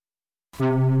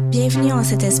Bienvenue en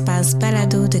cet espace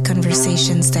balado de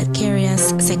Conversations That Carry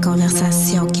Us, ces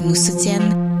conversations qui nous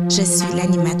soutiennent. Je suis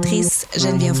l'animatrice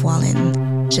Geneviève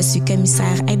Wallen. Je suis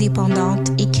commissaire indépendante,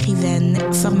 écrivaine,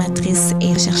 formatrice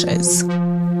et chercheuse.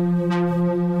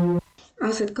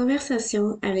 En cette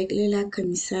conversation avec Léla,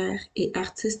 commissaire et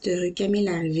artiste de rue Camille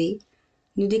Larivée,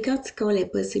 nous décortiquons les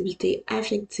possibilités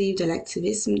affectives de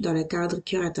l'activisme dans le cadre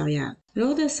curatorial.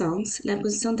 Lourd de sens, la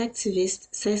position d'activiste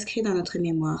s'inscrit dans notre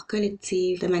mémoire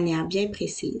collective de manière bien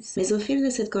précise. Mais au fil de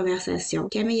cette conversation,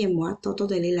 Camille et moi tentons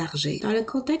de l'élargir. Dans le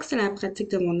contexte de la pratique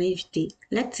de mon invité,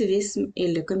 l'activisme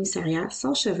et le commissariat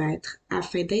s'enchevêtrent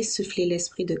afin d'insuffler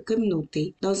l'esprit de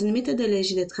communauté dans une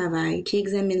méthodologie de travail qui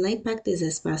examine l'impact des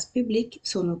espaces publics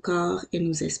sur nos corps et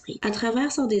nos esprits. À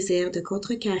travers son désir de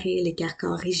contrecarrer les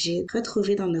carcans rigides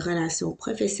retrouvés dans nos relations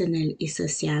professionnelles et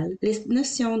sociales, les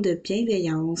notions de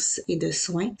bienveillance et de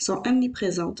soins sont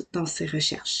omniprésentes dans ses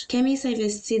recherches. Camille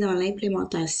s'investit dans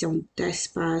l'implémentation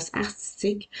d'espaces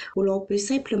artistiques où l'on peut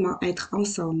simplement être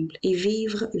ensemble et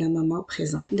vivre le moment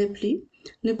présent. De plus,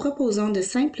 nous proposons de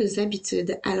simples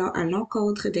habitudes allant à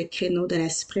l'encontre des créneaux de la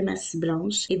suprématie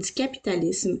blanche et du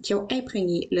capitalisme qui ont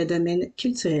imprégné le domaine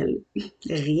culturel.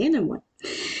 Rien de moins.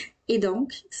 Et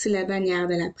donc, sous la bannière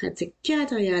de la pratique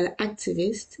curatoriale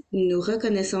activiste, nous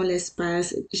reconnaissons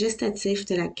l'espace gestatif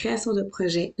de la création de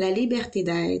projets, la liberté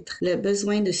d'être, le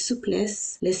besoin de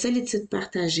souplesse, les solitudes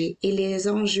partagées et les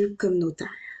enjeux communautaires.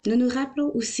 Nous nous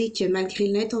rappelons aussi que malgré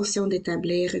l'intention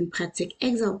d'établir une pratique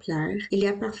exemplaire, il y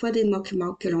a parfois des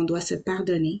manquements que l'on doit se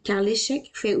pardonner, car l'échec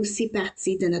fait aussi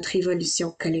partie de notre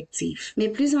évolution collective. Mais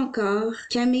plus encore,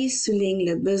 Camille souligne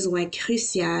le besoin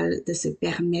crucial de se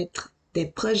permettre des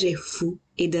projets fous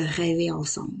et de rêver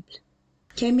ensemble.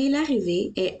 Camille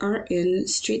Larivée est une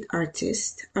street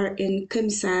artist, une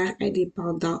commissaire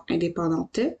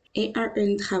indépendante et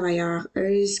une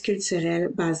travailleuse culturelle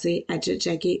basée à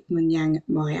Tiohtià:ke,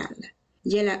 Montréal.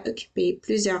 Elle a occupé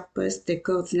plusieurs postes de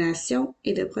coordination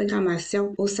et de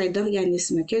programmation au sein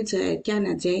d'organismes culturels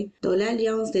canadiens, dont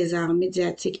l'Alliance des arts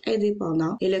médiatiques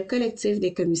indépendants et le collectif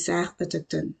des commissaires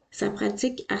autochtones. Sa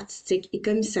pratique artistique et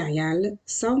commissariale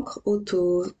s'ancre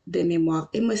autour de mémoires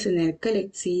émotionnelles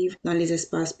collectives dans les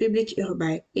espaces publics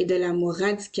urbains et de l'amour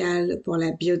radical pour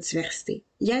la biodiversité.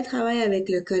 Elle travaille avec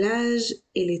le collage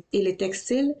et les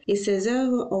textiles et ses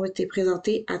œuvres ont été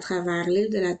présentées à travers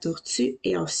l'île de la Tortue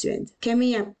et en Suède.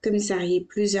 Camille a commissarié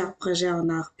plusieurs projets en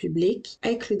art public,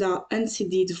 incluant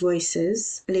Unceded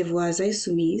Voices, les voix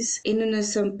insoumises, et Nous ne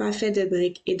sommes pas faits de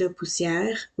briques et de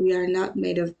poussière, We are not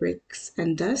made of bricks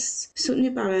and dust,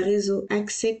 soutenu par le réseau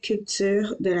Accès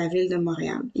Culture de la ville de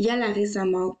Montréal. Elle a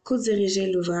récemment co-dirigé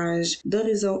l'ouvrage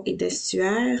d'Horizon et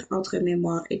d'Estuaire entre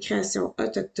mémoire et création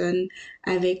autochtone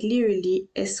avec Liuli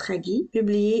Esraghi,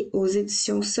 publié aux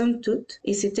éditions Somme Toute,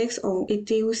 et ces textes ont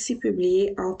été aussi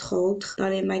publiés, entre autres, dans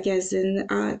les magazines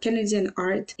Canadian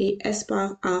Art et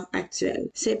Espoir Art Actuel.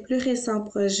 Ses plus récents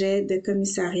projets de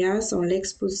commissariat sont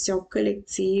l'exposition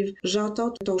collective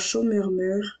J'entends ton chaud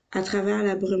murmure à travers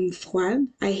la brume froide,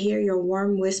 I hear your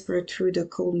warm whisper through the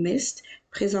cold mist,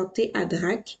 présentée à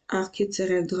DRAC, Art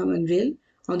culturel Drummondville,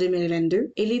 en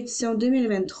 2022, et l'édition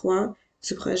 2023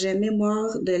 du projet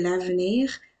Mémoire de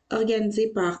l'avenir, organisé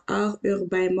par Art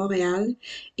urbain Montréal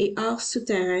et Art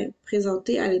souterrain,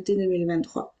 présenté à l'été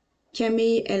 2023.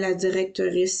 Camille est la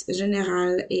directrice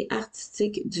générale et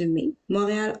artistique du MÉ,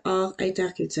 Montréal Art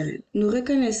Interculturel. Nous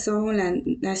reconnaissons la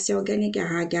nation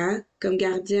Kanien'kehá:ka comme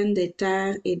gardienne des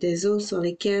terres et des eaux sur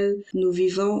lesquelles nous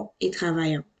vivons et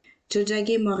travaillons.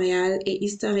 Tiohtià:ke, Montréal est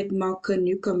historiquement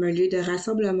connu comme un lieu de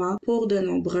rassemblement pour de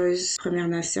nombreuses Premières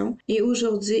Nations et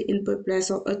aujourd'hui une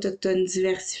population autochtone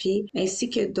diversifiée ainsi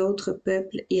que d'autres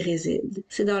peuples y résident.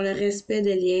 C'est dans le respect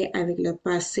des liens avec le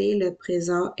passé, le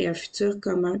présent et un futur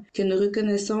commun que nous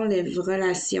reconnaissons les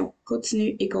relations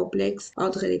continues et complexes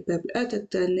entre les peuples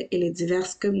autochtones et les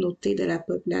diverses communautés de la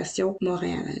population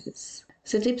montréalaise.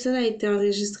 Cet épisode a été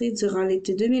enregistré durant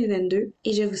l'été 2022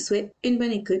 et je vous souhaite une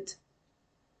bonne écoute.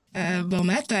 Bon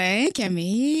matin,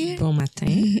 Camille. Bon matin.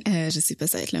 Je sais pas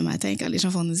si ça va être le matin quand les gens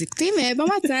vont nous écouter, mais bon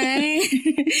matin.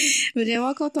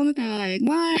 Vraiment content de t'avoir avec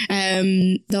moi.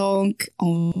 Donc,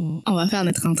 on va faire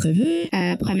notre entrevue.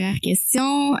 Première question.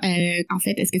 En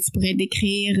fait, est-ce que tu pourrais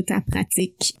décrire ta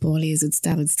pratique pour les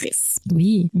auditeurs auditrices?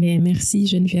 Oui, mais merci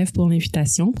Geneviève pour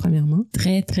l'invitation, premièrement.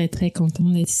 Très, très, très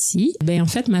contente d'être ici. En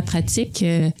fait, ma pratique,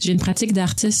 j'ai une pratique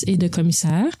d'artiste et de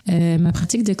commissaire. Ma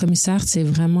pratique de commissaire, c'est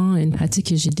vraiment une pratique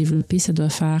que j'ai développé, ça doit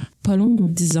faire pas long de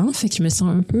 10 ans, fait que je me sens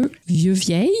un peu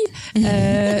vieille.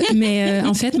 Mais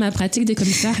en fait, ma pratique de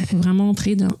commissaire est vraiment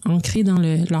ancrée dans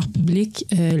l'art public,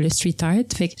 le street art.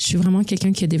 Fait que je suis vraiment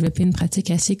quelqu'un qui a développé une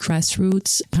pratique assez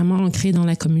grassroots, vraiment ancrée dans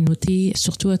la communauté,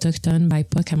 surtout autochtone,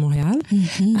 BIPOC à Montréal.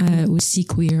 Aussi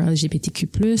queer, LGBTQ+.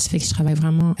 Fait que je travaille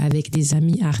vraiment avec des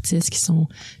amis artistes qui sont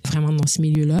vraiment dans ce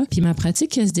milieu-là. Puis ma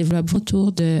pratique, elle se développe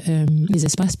autour de les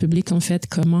espaces publics, en fait,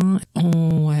 comment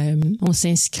on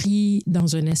s'inscrit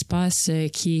dans un espace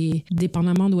qui est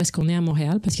dépendamment d'où est-ce qu'on est à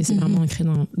Montréal, parce que c'est vraiment ancré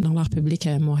dans l'art public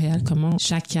à Montréal, comment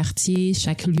chaque quartier,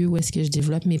 chaque lieu où est-ce que je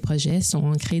développe mes projets sont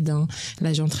ancrés dans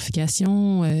la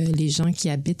gentrification, les gens qui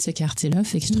habitent ce quartier-là.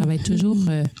 Fait que je travaille toujours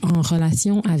en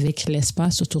relation avec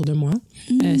l'espace autour de moi.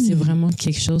 C'est vraiment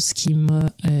quelque chose qui m'a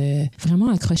vraiment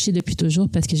accroché depuis toujours,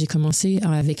 parce que j'ai commencé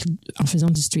en faisant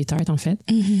du street art, en fait.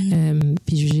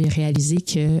 Puis j'ai réalisé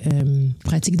que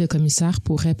pratique de commissaire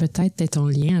pourrait peut-être être en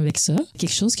lien avec ça.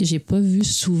 Quelque chose que j'ai pas vu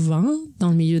souvent dans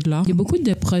le milieu de l'art. Il y a beaucoup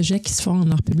de projets qui se font en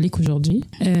art public aujourd'hui,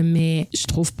 mais je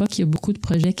trouve pas qu'il y a beaucoup de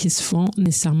projets qui se font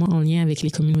nécessairement en lien avec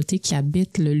les communautés qui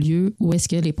habitent le lieu où est-ce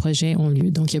que les projets ont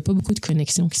lieu. Donc, il y a pas beaucoup de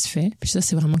connexion qui se fait. Puis ça,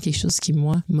 c'est vraiment quelque chose qui,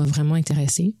 moi, m'a vraiment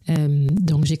intéressée.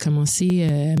 Donc, j'ai commencé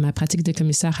ma pratique de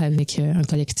commissaire avec un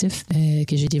collectif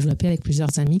que j'ai développé avec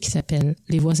plusieurs amis qui s'appelle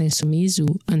Les Voix Insoumises ou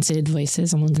Unsaid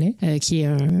Voices en anglais, qui est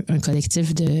un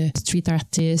collectif de street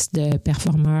artists, de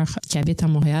performeurs qui habitent à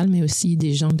Montréal, mais aussi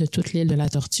des gens de toute l'île de la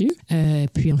Tortue.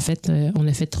 Puis en fait, on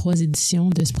a fait 3 éditions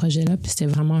de ce projet-là, puis c'était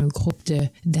vraiment un groupe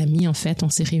d'amis, en fait. On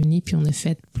s'est réunis, puis on a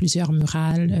fait plusieurs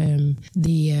murales,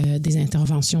 des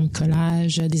interventions de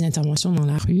collage, des interventions dans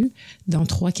la rue, dans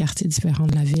 3 quartiers différents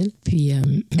de la ville. Puis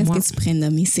est-ce que tu pourrais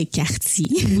nommer ces quartiers?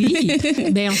 Oui.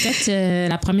 Ben en fait,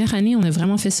 la première année, on a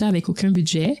vraiment fait ça avec aucun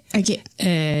budget. OK.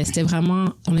 C'était vraiment,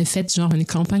 on a fait genre une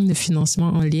campagne de financement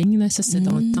en ligne, là. Ça, c'était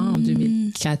dans le temps, en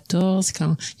 2014,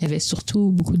 quand il y avait surtout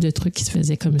beaucoup de trucs qui se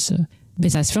faisaient comme ça. Ben,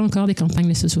 ça se fait encore des campagnes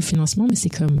de sociofinancement, mais c'est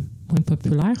comme moins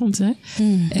populaire, on dirait.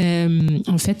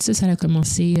 En fait, ça a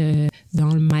commencé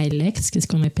dans le MyLex, qu'est-ce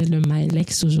qu'on appelle le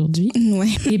MyLex aujourd'hui. Ouais.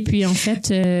 Et puis, en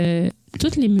fait,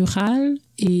 toutes les murales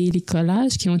et les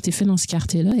collages qui ont été faits dans ce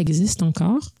quartier-là existent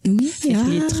encore. Oui.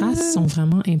 Les traces sont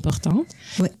vraiment importantes.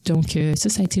 Ouais. Donc,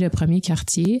 ça a été le premier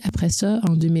quartier. Après ça,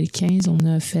 en 2015, on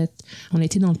a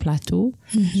été dans le plateau,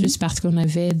 juste parce qu'on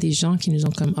avait des gens qui nous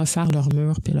ont comme offert leur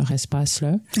mur puis leur espace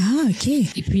là. Ah, OK.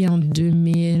 Et puis, en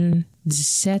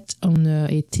 2017, on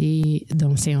a été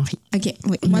dans Saint-Henri. OK,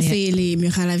 oui. Moi, c'est les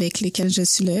murales avec lesquelles je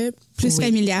suis le plus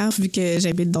familière, vu que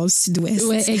j'habite dans le sud-ouest.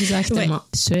 Oui, exactement.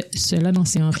 Ouais. Ceux-là, dans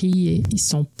Saint-Henri, ils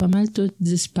sont pas mal tous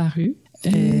disparus.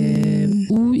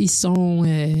 Ou ils sont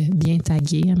bien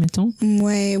tagués, admettons.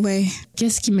 Ouais.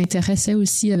 Qu'est-ce qui m'intéressait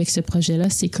aussi avec ce projet-là,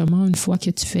 c'est comment une fois que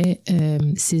tu fais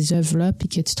ces œuvres-là puis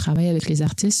que tu travailles avec les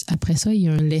artistes, après ça, il y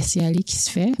a un laisser-aller qui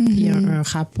se fait. Il y a un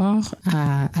rapport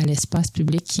à l'espace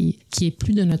public qui est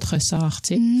plus de notre ressort,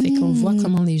 tu sais. Fait qu'on voit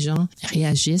comment les gens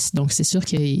réagissent. Donc, c'est sûr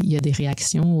qu'il y a des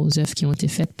réactions aux œuvres qui ont été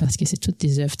faites parce que c'est toutes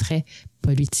des œuvres très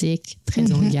politique,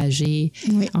 très engagée,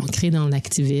 ancrée dans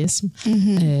l'activisme.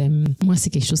 Moi,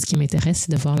 c'est quelque chose qui m'intéresse,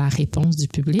 c'est de voir la réponse du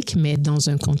public, mais dans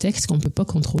un contexte qu'on peut pas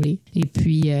contrôler. Et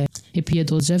puis, il y a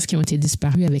d'autres œuvres qui ont été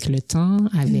disparues avec le temps,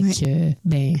 avec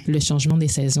le changement des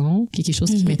saisons. Puis quelque chose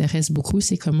qui m'intéresse beaucoup,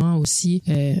 c'est comment aussi,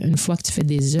 une fois que tu fais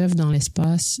des œuvres dans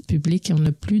l'espace public, on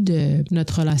n'a plus de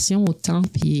notre relation au temps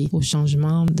puis au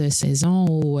changement de saison,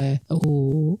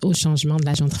 au changement de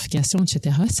la gentrification,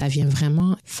 etc. Ça vient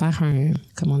vraiment faire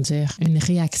une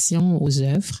réaction aux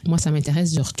œuvres. Moi, ça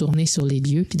m'intéresse de retourner sur les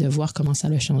lieux puis de voir comment ça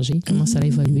a changé, comment ça a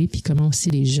évolué, puis comment aussi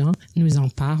les gens nous en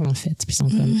parlent, en fait. Puis ils sont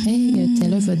comme, hey,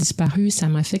 telle œuvre a disparu, ça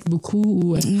m'affecte beaucoup,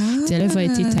 ou telle œuvre a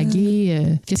été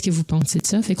taguée, qu'est-ce que vous pensez de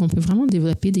ça? Fait qu'on peut vraiment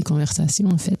développer des conversations,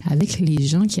 en fait, avec les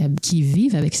gens qui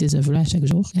vivent avec ces œuvres-là à chaque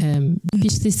jour. Puis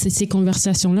ces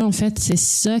conversations-là, en fait, c'est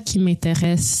ça qui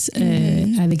m'intéresse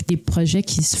avec des projets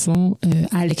qui se font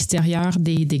à l'extérieur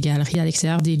des galeries, à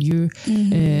l'extérieur des lieux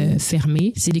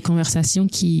fermés. C'est des conversations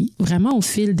qui, vraiment, au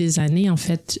fil des années, en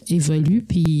fait, évoluent.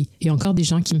 Puis il y a encore des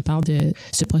gens qui me parlent de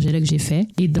ce projet-là que j'ai fait.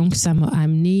 Et donc, ça m'a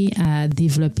amené à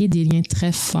développer des liens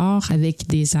très forts avec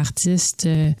des artistes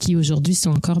qui, aujourd'hui,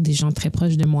 sont encore des gens très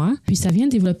proches de moi. Puis ça vient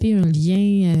développer un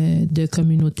lien de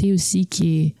communauté aussi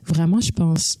qui est vraiment, je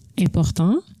pense,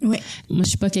 important. Ouais. Moi, je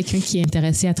suis pas quelqu'un qui est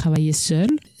intéressé à travailler seul.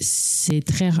 c'est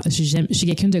très rare. Je suis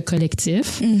quelqu'un de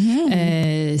collectif.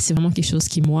 C'est vraiment quelque chose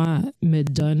qui, moi, me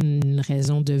donne une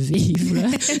raison de vivre. Là.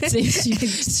 Je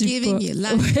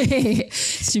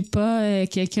suis pas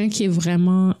quelqu'un qui est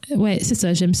vraiment... Ouais, c'est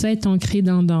ça. J'aime ça être ancré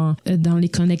dans les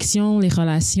connexions, les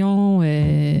relations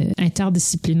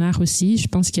interdisciplinaires aussi. Je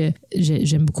pense que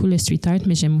j'aime beaucoup le street art,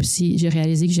 mais j'ai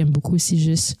réalisé que j'aime beaucoup aussi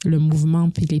juste le mouvement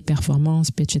puis les performances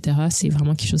puis etc. C'est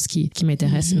vraiment quelque chose qui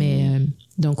m'intéresse, mais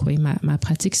donc oui, ma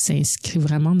pratique s'inscrit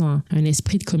vraiment dans un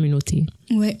esprit de communauté.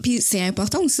 Ouais, puis c'est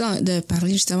important aussi de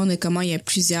parler justement de comment il y a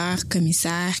plusieurs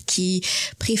commissaires qui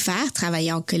préfèrent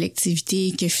travailler en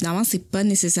collectivité, que finalement c'est pas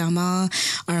nécessairement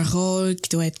un rôle qui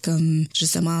doit être comme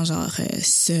justement genre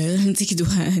seul, tu sais, qui doit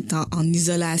être en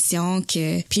isolation,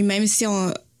 que puis même s'il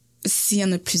y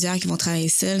en a plusieurs qui vont travailler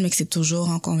seuls, mais que c'est toujours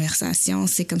en conversation,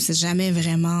 c'est comme c'est jamais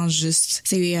vraiment juste.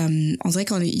 C'est, on dirait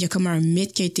qu'il y a comme un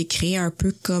mythe qui a été créé, un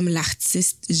peu comme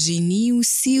l'artiste génie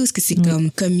aussi, où est-ce que c'est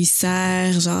comme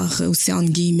commissaire, genre aussi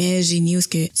entre guillemets génie, où est-ce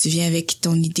que tu viens avec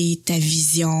ton idée, ta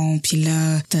vision, puis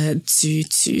là tu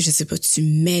je sais pas, tu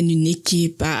mènes une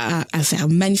équipe à faire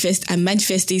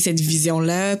manifester cette vision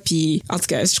là, puis en tout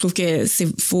cas je trouve que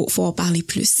faut en parler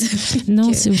plus.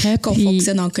 Non, c'est vrai qu'on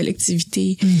fonctionne en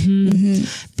collectivité.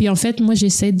 Puis en fait, moi,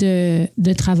 j'essaie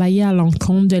de travailler à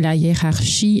l'encontre de la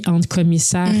hiérarchie entre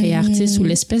commissaire et artiste, ou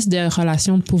l'espèce de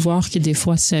relation de pouvoir qui des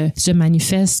fois se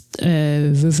manifeste,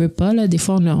 veut pas, là. Des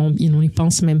fois, on y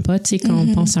pense même pas, tu sais, quand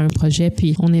on pense à un projet,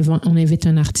 puis on invite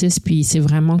un artiste, puis c'est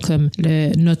vraiment comme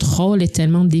notre rôle est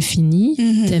tellement défini,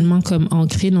 tellement comme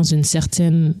ancré dans une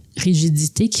certaine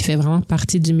rigidité qui fait vraiment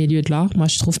partie du milieu de l'art, moi,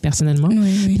 je trouve personnellement.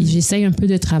 Puis j'essaie un peu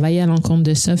de travailler à l'encontre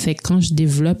de ça. Fait que quand je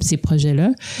développe ces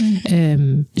projets-là,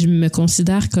 je me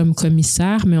considère comme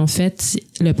commissaire, mais en fait,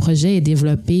 le projet est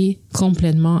développé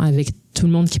complètement avec tout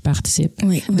le monde qui participe.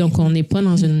 Donc, on n'est pas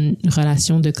dans une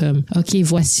relation de comme, OK,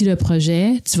 voici le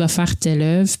projet, tu vas faire telle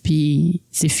œuvre, puis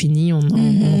c'est fini,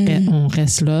 on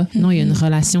reste là. Non, il y a une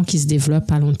relation qui se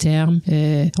développe à long terme.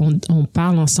 On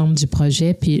parle ensemble du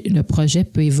projet, puis le projet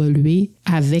peut évoluer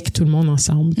avec tout le monde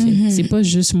ensemble. C'est pas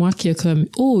juste moi qui a comme,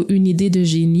 une idée de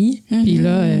génie, puis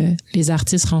là, les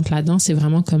artistes rentrent là-dedans. C'est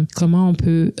vraiment comme, comment on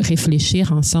peut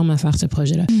réfléchir ensemble à faire ce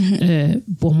projet-là.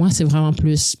 Pour moi, c'est vraiment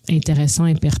plus intéressant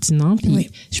et pertinent. Puis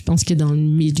je pense que dans le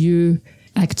milieu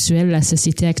actuel, la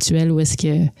société actuelle, où est-ce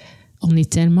que on est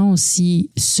tellement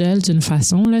aussi seul d'une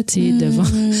façon, là, tu sais, devant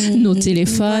nos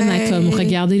téléphones, à comme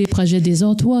regarder les projets des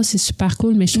autres. Wow, c'est super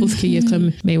cool, mais je trouve qu'il y a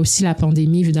comme, mais aussi la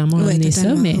pandémie, évidemment, a amené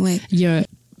ça, mais il y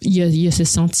a ce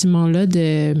sentiment-là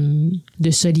de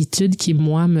solitude qui,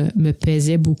 moi, me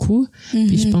pesait beaucoup.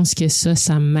 Puis je pense que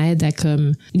ça m'aide à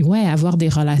comme, avoir des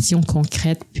relations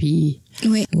concrètes, puis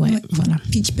voilà.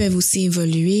 Puis qui peuvent aussi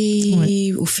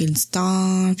évoluer au fil du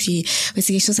temps. Puis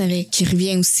c'est quelque chose qui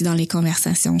revient aussi dans les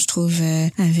conversations, je trouve,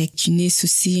 avec Eunice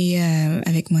aussi,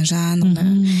 avec moi, Jeanne.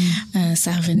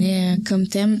 Ça revenait comme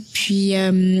thème. Puis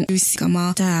aussi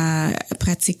comment ta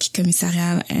pratique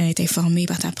commissariale est informée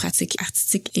par ta pratique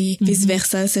artistique et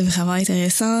vice-versa. C'est vraiment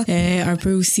intéressant. Un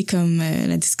peu aussi comme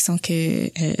la discussion que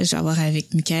je vais avoir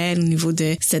avec Mickaël au niveau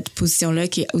de cette position-là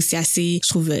qui est aussi assez, je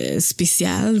trouve,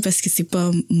 spéciale, parce que c'est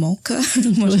pas mon cas.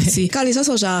 Moi, quand les gens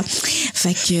sont genre,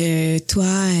 fait que toi,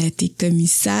 t'es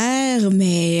commissaire,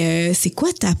 mais c'est quoi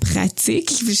ta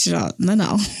pratique? Puis je suis genre,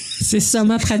 non. C'est ça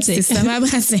ma pratique. C'est ça ma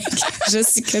pratique. Je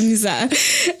suis commissaire.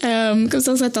 Comme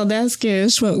ça, on s'attendait à ce que je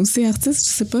sois aussi artiste,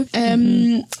 je sais pas.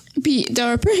 Puis,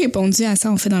 t'as un peu répondu à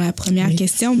ça, en fait, dans la première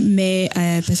question, mais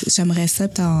parce que j'aimerais ça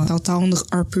t'entendre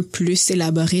un peu plus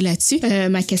élaborer là-dessus.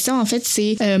 Ma question, en fait,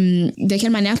 c'est de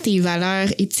quelle manière tes valeurs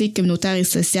éthiques, communautaires et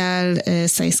sociales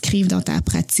s'inscrivent dans ta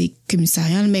pratique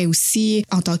commissariale, mais aussi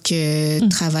en tant que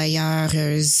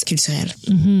travailleuse culturelle?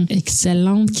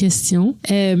 Excellente question.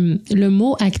 Le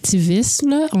mot activiste,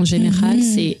 là, en général,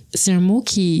 c'est un mot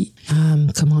qui,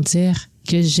 comment dire,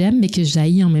 que j'aime mais que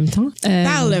j'haïs en même temps.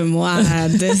 Parle-moi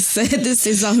de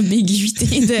ces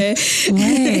ambiguïtés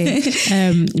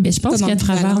je pense qu'à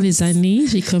travers les années,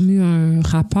 j'ai comme eu un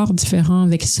rapport différent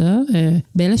avec ça. Là,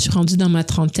 je suis rendue dans ma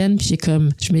trentaine, puis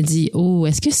je me dis,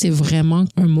 est-ce que c'est vraiment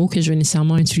un mot que je vais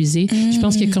nécessairement utiliser? Je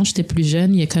pense que quand j'étais plus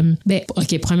jeune, il y a comme,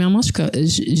 premièrement,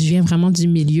 je viens vraiment du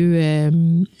milieu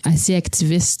assez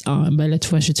activiste. Là, tu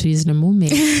vois, j'utilise le mot, mais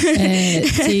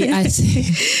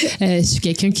je suis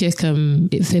quelqu'un qui a comme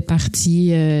fait partie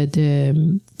de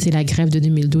la grève de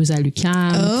 2012 à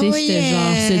l'UQAM. C'était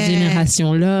genre cette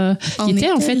génération-là. Qui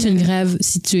était en fait une grève,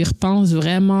 si tu y repenses,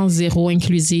 vraiment zéro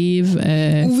inclusive.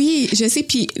 Oui, je sais.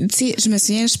 Puis, tu sais, je me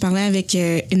souviens, je parlais avec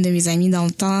une de mes amies dans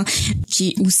le temps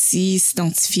qui aussi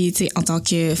s'identifie, tu sais, en tant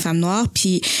que femme noire.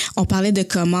 Puis, on parlait de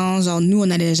comment, genre, nous, on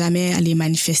n'allait jamais aller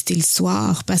manifester le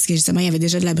soir parce que justement, il y avait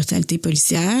déjà de la brutalité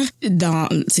policière dans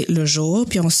le jour.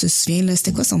 Puis, on se souvient, là,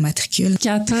 c'était quoi son matricule?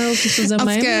 14, quelque chose de même.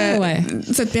 En tout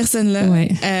cas, cette personne-là.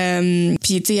 Ouais.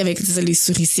 Puis, tu sais, avec les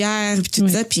souricières, puis tout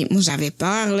ça. Puis, moi, j'avais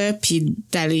peur, là. Puis,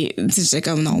 d'aller, tu sais, j'étais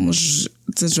comme, non, moi, je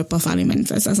vais pas faire les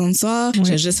manifestations de soir, je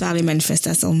vais juste faire les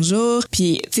manifestations de jour.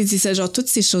 Puis, tu sais, c'est genre toutes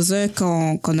ces choses-là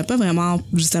qu'on n'a pas vraiment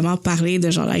justement parlé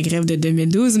de genre la grève de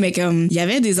 2012, mais comme il y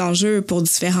avait des enjeux pour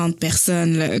différentes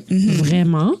personnes là.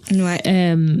 Vraiment.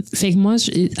 Ouais. Fait que moi,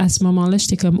 à ce moment-là,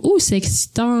 j'étais comme c'est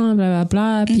excitant,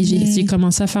 blablabla. Puis j'ai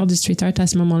commencé à faire du street art à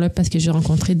ce moment-là parce que j'ai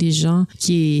rencontré des gens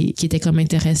qui étaient comme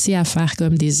intéressés à faire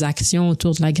comme des actions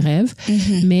autour de la grève.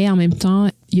 Mais en même temps,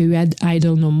 il y a eu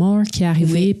Idle No More qui est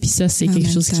arrivé, puis ça, c'est quelque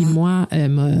chose qui, moi,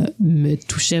 me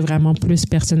touchait vraiment plus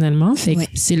personnellement. Fait que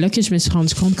c'est là que je me suis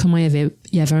rendu compte comment il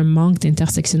y avait un manque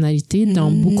d'intersectionnalité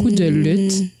dans beaucoup de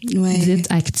luttes dites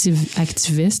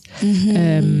activistes.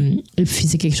 Et puis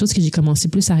c'est quelque chose que j'ai commencé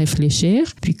plus à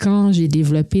réfléchir. Puis quand j'ai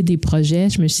développé des projets,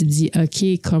 je me suis dit, OK,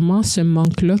 comment ce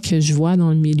manque-là que je vois dans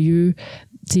le milieu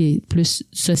plus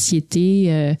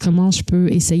société, comment je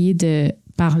peux essayer de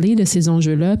parler de ces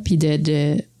enjeux-là, puis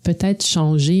de peut-être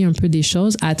changer un peu des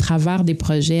choses à travers des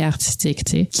projets artistiques,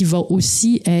 qui vont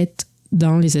aussi être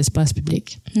dans les espaces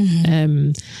publics.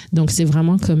 Donc, c'est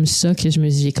vraiment comme ça que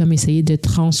j'ai comme essayé de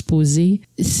transposer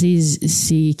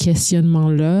ces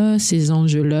questionnements-là, ces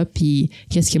enjeux-là, puis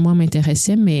qu'est-ce que moi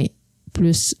m'intéressait, mais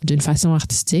plus d'une façon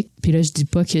artistique. Puis là, je dis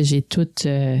pas que j'ai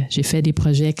fait des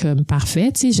projets comme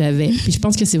parfaits, tu sais, puis je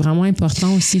pense que c'est vraiment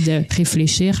important aussi de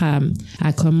réfléchir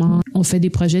à comment on fait des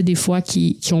projets des fois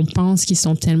qu'on pense qu'ils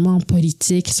sont tellement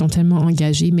politiques, qui sont tellement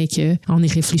engagés, mais que en y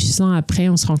réfléchissant après,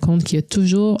 on se rend compte qu'il y a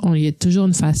toujours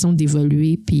une façon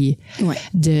d'évoluer, puis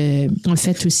en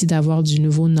fait aussi d'avoir du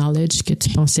nouveau knowledge que tu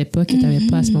pensais pas, que t'avais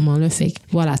pas à ce moment-là. Fait que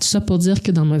voilà, tout ça pour dire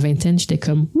que dans ma vingtaine, j'étais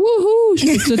comme wouhou, je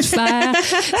peux tout faire,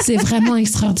 c'est vraiment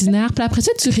extraordinaire. Puis après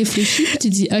ça, tu réfléchis, puis tu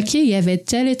dis OK, il y avait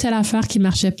telle et telle affaire qui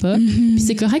marchait pas. Puis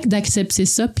c'est correct d'accepter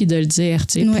ça puis de le dire,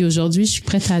 tu sais. Puis aujourd'hui, je suis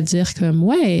prête à dire comme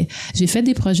j'ai fait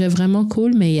des projets vraiment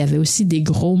cool, mais il y avait aussi des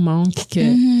gros manques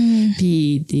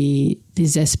puis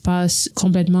des espaces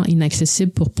complètement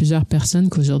inaccessibles pour plusieurs personnes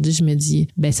qu'aujourd'hui je me dis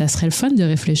ça serait le fun de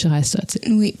réfléchir à ça, tu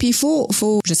sais. Oui, puis il faut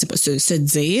je sais pas se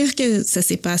dire que ça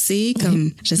s'est passé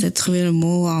comme j'essaie de trouver le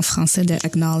mot en français de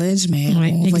acknowledge, mais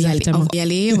on va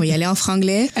y aller en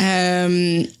franglais.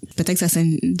 Peut-être que ça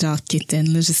sonne genre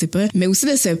quétaine là, je sais pas, mais aussi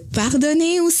de se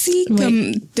pardonner aussi,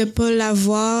 comme de pas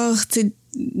l'avoir, tu sais,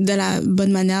 de la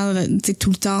bonne manière, tu sais, tout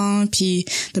le temps, puis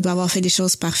de pas avoir fait des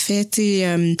choses parfaites. Tu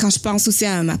sais, quand je pense aussi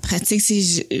à ma pratique,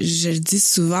 je le dis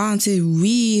souvent, tu sais,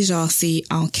 oui, genre c'est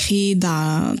ancré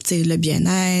dans, tu sais, le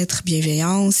bien-être,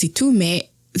 bienveillance et tout, mais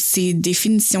ces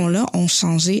définitions-là ont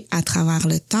changé à travers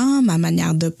le temps. Ma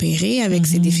manière d'opérer avec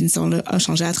ces définitions-là a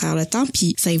changé à travers le temps.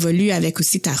 Puis ça évolue avec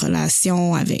aussi ta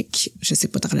relation avec, je sais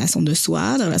pas, ta relation de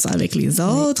soi, ta relation avec les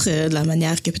autres, de la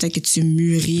manière que peut-être que tu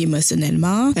mûris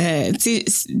émotionnellement. Tu sais,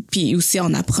 puis aussi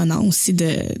en apprenant aussi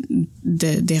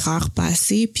d'erreurs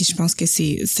passées. Puis je pense que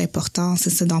c'est important, c'est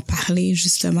ça, d'en parler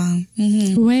justement.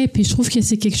 Ouais, puis je trouve que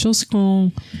c'est quelque chose qu'on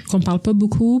parle pas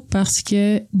beaucoup parce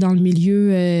que dans le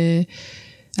milieu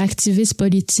activiste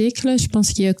politique, là, je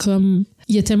pense qu'il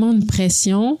y a tellement une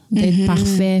pression d'être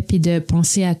parfait puis de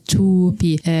penser à tout,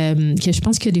 puis que je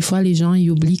pense que des fois les gens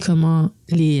ils oublient comment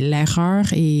l'erreur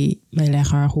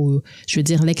ou je veux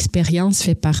dire l'expérience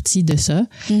fait partie de ça.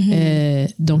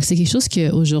 Donc c'est quelque chose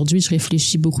que aujourd'hui je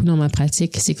réfléchis beaucoup dans ma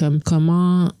pratique, c'est comme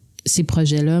comment ces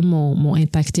projets-là m'ont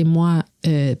impacté moi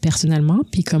personnellement,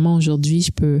 puis comment aujourd'hui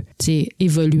je peux, tu sais,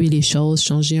 évoluer les choses,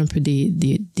 changer un peu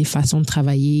des façons de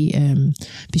travailler.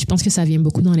 Puis je pense que ça vient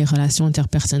beaucoup dans les relations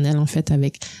interpersonnelles en fait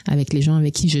avec les gens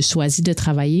avec qui je choisis de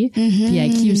travailler, puis à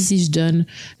qui aussi je donne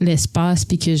l'espace,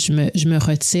 puis que je me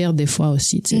retire des fois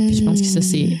aussi, tu sais. Puis je pense que ça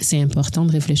c'est important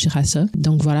de réfléchir à ça.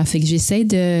 Donc voilà, fait que j'essaie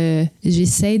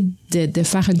de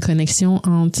faire une connexion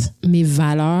entre mes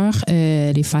valeurs,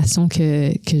 les façons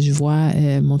que je vois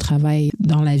mon travail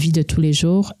dans la vie de tous les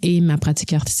jours et ma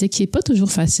pratique artistique qui est pas toujours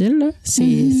facile, là.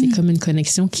 C'est comme une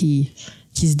connexion qui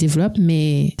qui se développe,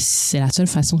 mais c'est la seule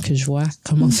façon que je vois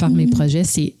comment faire mes projets.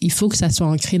 Il faut que ça soit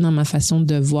ancré dans ma façon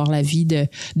de voir la vie, de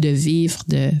vivre,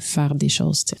 de faire des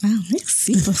choses. Tu sais. Ah,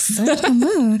 merci pour ça.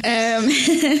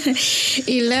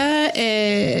 Et là,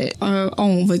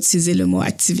 on va utiliser le mot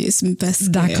activisme parce que...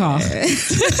 D'accord.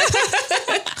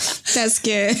 Parce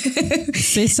que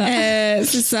c'est ça.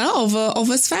 C'est ça. On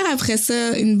va se faire après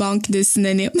ça une banque de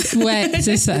synonymes. Ouais,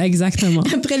 c'est ça, exactement.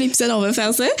 Après l'épisode, on va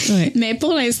faire ça. Ouais. Mais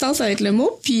pour l'instant, ça va être le mot.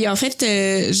 Puis en fait,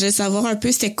 je veux savoir un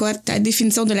peu c'était quoi ta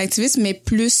définition de l'activisme, mais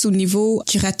plus au niveau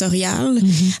curatorial.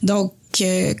 Mm-hmm. Donc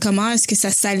comment est-ce que ça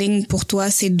s'aligne pour toi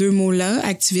ces deux mots-là,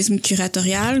 activisme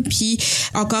curatorial, puis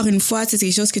encore une fois, c'est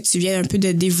quelque chose que tu viens un peu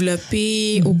de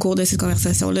développer au cours de cette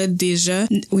conversation-là déjà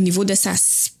au niveau de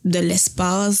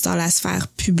l'espace dans la sphère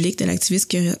publique de l'activisme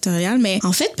curatorial, mais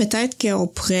en fait peut-être qu'on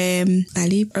pourrait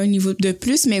aller un niveau de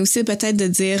plus, mais aussi peut-être de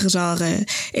dire genre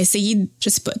essayer, je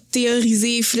sais pas,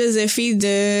 théoriser, philosopher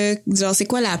de genre c'est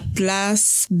quoi la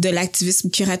place de l'activisme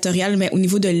curatorial, mais au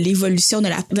niveau de l'évolution de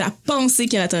la pensée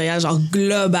curatoriale, genre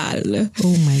global. Oh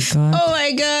my God. Oh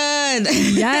my God!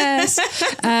 Yes!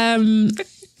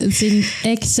 C'est une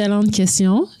excellente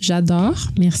question. J'adore.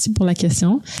 Merci pour la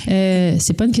question.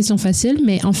 C'est pas une question facile,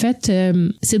 mais en fait,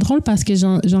 c'est drôle parce que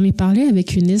j'en ai parlé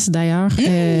avec Eunice d'ailleurs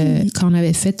quand on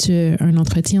avait fait un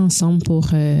entretien ensemble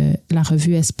pour la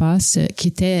revue Espace, qui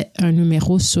était un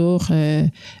numéro sur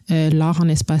l'art en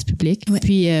espace public. Ouais.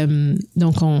 Puis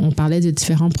donc on parlait de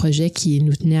différents projets qui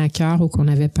nous tenaient à cœur ou qu'on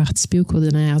avait participé au cours des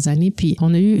dernières années. Puis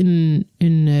on a eu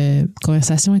une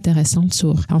conversation intéressante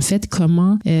sur en fait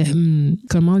comment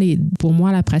pour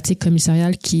moi, la pratique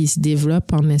commissariale qui se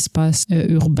développe en espace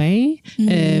urbain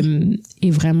et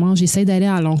vraiment, j'essaie d'aller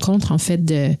à l'encontre, en fait,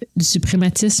 du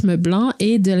suprématisme blanc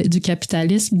et du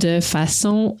capitalisme de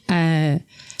façon à...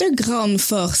 de grande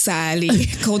force à aller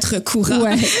contre-courant.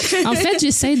 Ouais. En fait,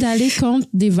 j'essaie d'aller contre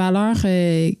des valeurs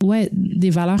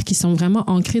qui sont vraiment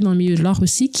ancrées dans le milieu de l'art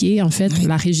aussi, qui est en fait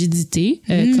la rigidité.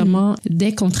 Comment,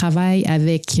 dès qu'on travaille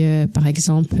avec, par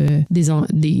exemple,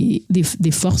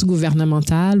 des forces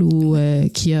gouvernementales ou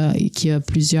qui a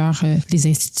plusieurs, des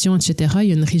institutions, etc., il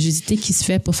y a une rigidité qui se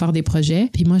fait pour faire des projets.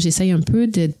 Puis moi, j'essaie un peu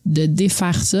de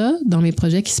défaire ça dans mes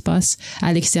projets qui se passent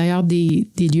à l'extérieur des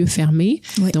lieux fermés.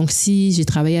 Oui. Donc, si j'ai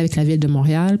travaillé avec la ville de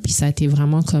Montréal, puis ça a été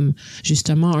vraiment comme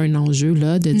justement un enjeu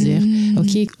là de dire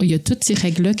OK, il y a toutes ces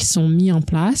règles-là qui sont mises en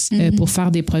place pour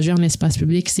faire des projets en espace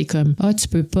public. C'est comme tu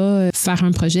peux pas faire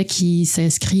un projet qui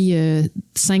s'inscrit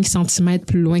 5 cm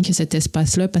plus loin que cet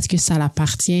espace-là parce que ça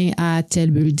appartient à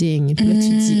tel building. Puis là, tu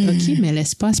te dis OK, mais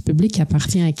l'espace public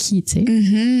appartient à qui, tu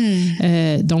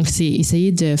sais? Donc, c'est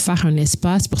essayer de faire un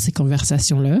espace pour ces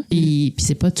conversations-là. Et puis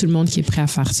c'est pas tout le monde qui est prêt à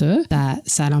faire ça.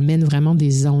 Ça emmène vraiment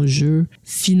des enjeux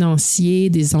financiers,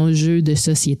 des enjeux de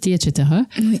société, etc.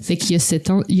 Oui. Fait qu'il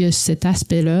y a cet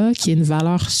aspect-là qui est une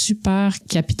valeur super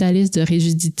capitaliste de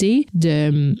rigidité,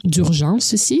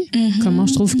 d'urgence aussi. Comment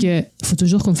je trouve que faut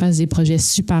toujours qu'on fasse des projets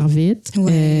super vite.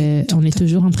 Ouais, on est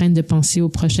toujours en train de penser au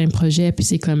prochain projet, puis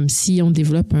c'est comme si on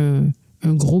développe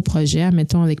un gros projet,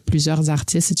 mettons, avec plusieurs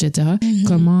artistes, etc.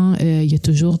 Comment il y a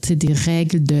toujours des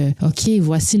règles de OK,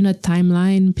 voici notre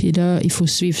timeline, puis là, il faut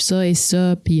suivre ça et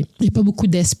ça, puis il n'y a pas beaucoup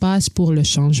d'espace pour le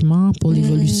changement, pour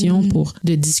l'évolution, pour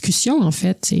de discussion, en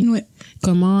fait. Tu sais. Ouais.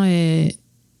 Comment...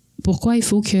 pourquoi il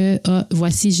faut que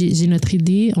voici j'ai notre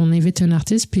idée, on invite un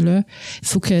artiste, puis là il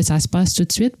faut que ça se passe tout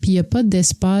de suite, puis il y a pas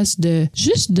d'espace de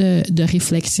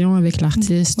réflexion avec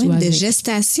l'artiste ou avec de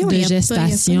gestation, il y a pas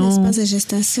d'espace de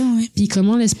gestation, ouais. Puis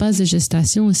comment l'espace de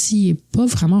gestation aussi est pas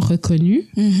vraiment reconnu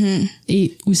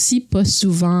et aussi pas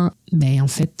souvent en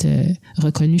fait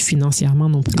reconnu financièrement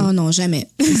non plus. Oh non, jamais.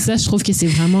 Ça, je trouve que c'est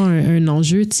vraiment un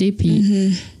enjeu, tu sais,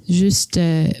 puis juste,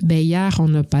 hier,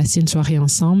 on a passé une soirée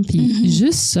ensemble, puis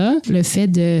juste ça, le fait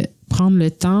de prendre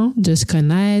le temps de se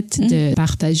connaître, de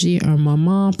partager un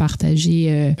moment,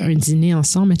 partager un dîner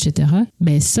ensemble, etc.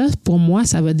 Ça, pour moi,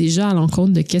 ça va déjà à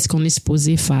l'encontre de qu'est-ce qu'on est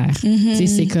supposé faire.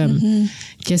 C'est comme,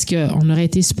 qu'est-ce qu'on aurait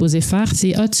été supposé faire?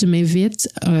 C'est, tu m'invites,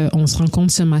 on se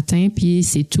rencontre ce matin, puis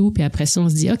c'est tout, puis après ça, on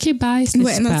se dit, OK, bye, c'est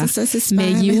super. Non, c'est super.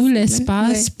 Mais il y a où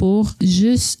l'espace pour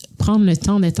juste prendre le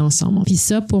temps d'être ensemble? Puis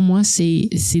ça, pour moi, c'est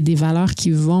des valeurs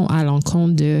qui vont à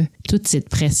l'encontre de toute cette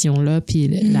pression-là, puis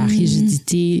la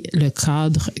rigidité, le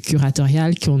cadre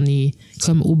curatorial qu'on est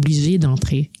comme obligé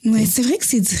d'entrer. Ouais, c'est vrai que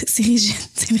c'est rigide.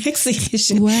 C'est vrai que c'est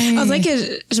rigide. Ouais. On dirait que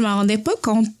je m'en rendais pas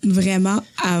compte vraiment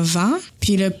avant.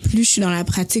 Puis là, plus je suis dans la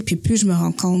pratique, puis plus je me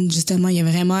rends compte, justement, il y a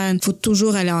vraiment, faut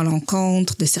toujours aller à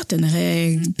l'encontre de certaines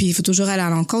règles. Puis il faut toujours aller à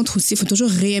l'encontre aussi. Il faut toujours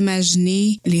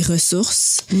réimaginer les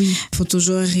ressources. Oui. Il faut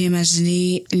toujours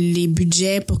réimaginer les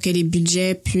budgets pour que les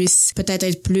budgets puissent peut-être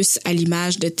être plus à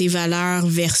l'image de tes valeurs valeur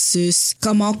versus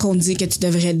comment qu'on dit que tu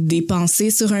devrais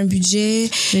dépenser sur un budget.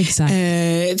 Exact.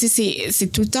 Tu sais,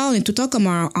 c'est tout le temps, on est tout le temps comme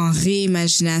en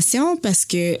réimagination parce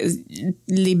que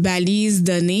les balises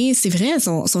données, c'est vrai, elles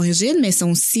sont rigides, mais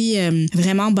sont aussi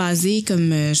vraiment basées,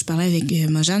 comme je parlais avec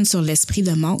Mojane, sur l'esprit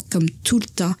de manque, comme tout le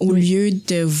temps, au lieu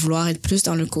de vouloir être plus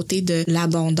dans le côté de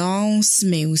l'abondance,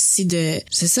 mais aussi de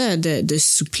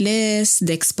souplesse,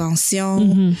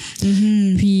 d'expansion.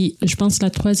 Puis, je pense que la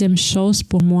troisième chose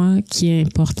pour moi qui est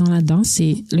important là-dedans,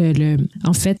 c'est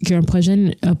en fait, qu'un projet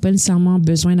n'a pas nécessairement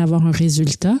besoin d'avoir un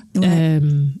résultat. Ouais.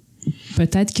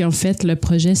 Peut-être qu'en fait, le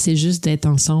projet, c'est juste d'être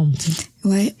ensemble. Tu sais.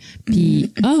 Ouais.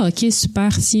 Puis, OK,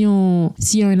 super. S'il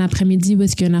y a un après-midi où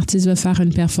est-ce qu'un artiste va faire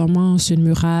une performance, une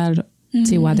murale, tu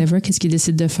sais, whatever, qu'est-ce qu'il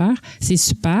décide de faire, c'est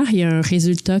super. Il y a un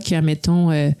résultat qui, admettons,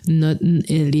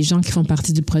 les gens qui font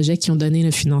partie du projet qui ont donné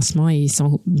le financement et ils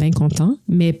sont bien contents.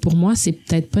 Mais pour moi, c'est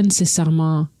peut-être pas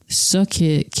nécessairement ça que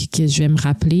je vais me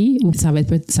rappeler, ou ça va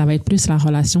être plus la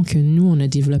relation que nous, on a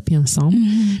développée ensemble.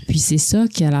 Puis c'est ça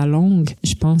qui, à la longue,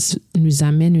 je pense, nous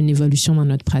amène une évolution dans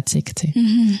notre pratique, tu sais.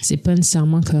 C'est pas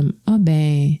nécessairement comme,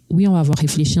 oui, on va avoir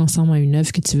réfléchi ensemble à une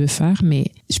œuvre que tu veux faire, mais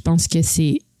je pense que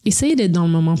c'est essayer d'être dans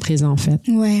le moment présent, en fait.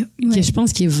 Ouais. Que je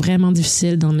pense qu'il est vraiment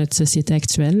difficile dans notre société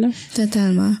actuelle.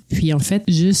 Totalement. Puis en fait,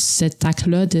 juste cet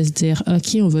acte-là de se dire,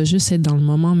 OK, on va juste être dans le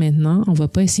moment maintenant. On va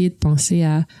pas essayer de penser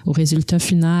au résultat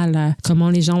final, à comment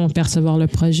les gens vont percevoir le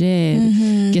projet,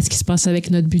 qu'est-ce qui se passe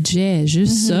avec notre budget.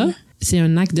 Juste ça, c'est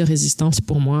un acte de résistance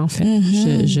pour moi, en fait.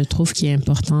 Je trouve qu'il est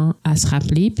important à se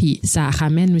rappeler. Puis ça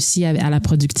ramène aussi à la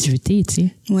productivité, tu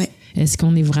sais. Ouais. Est-ce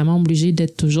qu'on est vraiment obligé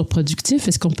d'être toujours productif?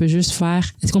 Est-ce qu'on peut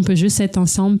juste être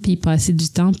ensemble puis passer du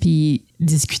temps puis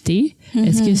discuter?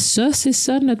 Est-ce que c'est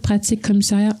ça notre pratique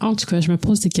commissariat? En tout cas, je me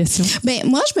pose des questions. Ben,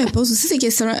 moi, je me pose aussi ces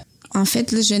questions-là. En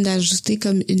fait, là, je viens d'ajouter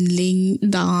comme une ligne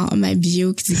dans ma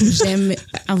bio qui dit que j'aime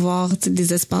avoir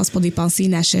des espaces pour des pensées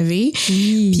inachevées.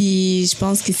 Oui. Puis je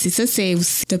pense que c'est ça, c'est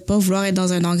aussi de pas vouloir être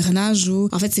dans un engrenage où,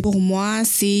 en fait, c'est pour moi,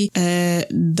 c'est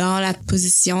dans la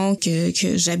position que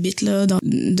j'habite là,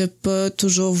 de pas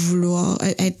toujours vouloir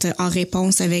être en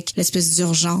réponse avec l'espèce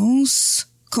d'urgence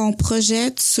qu'on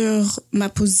projette sur ma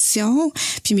position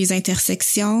puis mes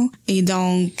intersections, et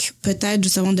donc peut-être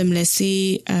justement de me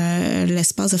laisser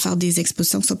l'espace de faire des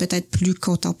expositions qui sont peut-être plus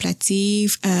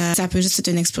contemplatives. Ça peut juste être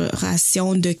une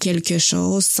exploration de quelque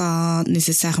chose sans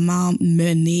nécessairement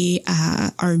mener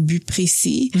à un but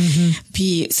précis.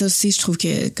 Puis ça aussi, je trouve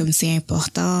que comme c'est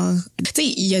important. Tu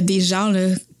sais, il y a des gens là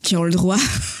qui ont le droit.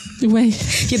 Ouais.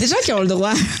 Il y a des gens qui ont le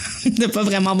droit de pas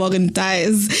vraiment avoir une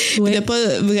thèse, de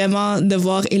pas vraiment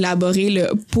devoir élaborer le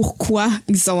pourquoi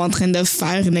ils sont en train de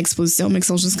faire une exposition, mais qui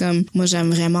sont juste comme, moi j'aime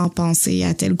vraiment penser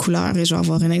à telle couleur et je vais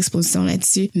avoir une exposition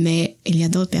là-dessus. Mais il y a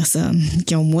d'autres personnes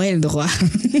qui ont moins le droit.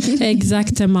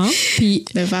 Exactement. Puis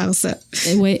de faire ça.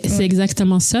 Oui, c'est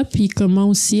exactement ça. Puis comment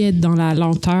aussi être dans la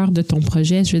lenteur de ton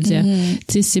projet, je veux dire.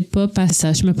 Tu sais, c'est pas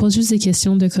ça. Je me pose juste des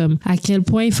questions de comme, à quel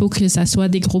point il faut que ça soit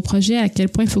des gros projets, à quel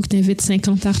point il faut que tu invites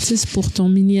 50 artistes pour ton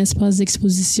mini-espace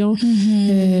d'exposition.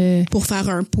 Pour faire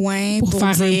un point, pour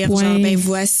faire dire, un point. Genre, ben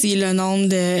voici le nombre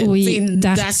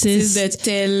d'artistes de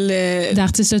tel...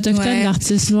 d'artistes autochtones,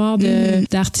 d'artistes noirs,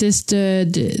 d'artistes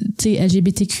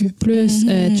LGBTQ+,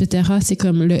 etc. C'est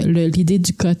comme l'idée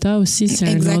du quota aussi, c'est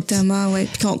exactement, ouais.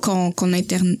 Puis qu'on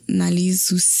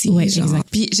internalise aussi. Ouais, genre. Exact.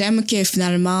 Puis j'aime que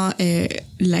finalement,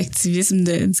 l'activisme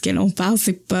duquel on parle,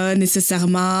 c'est pas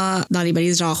nécessairement dans les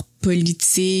balises genre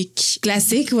politique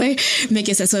classique, ouais, mais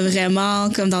que ça soit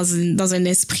vraiment comme dans un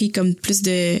esprit comme plus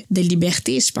de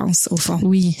liberté, je pense, au fond.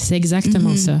 Oui, c'est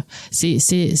exactement ça. C'est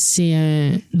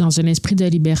dans un esprit de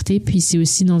liberté, puis c'est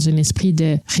aussi dans un esprit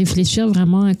de réfléchir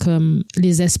vraiment à comme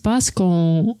les espaces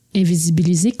qu'on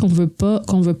invisibilisés, qu'on veut pas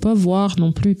voir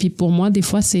non plus. Puis pour moi, des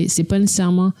fois, c'est pas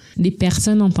nécessairement des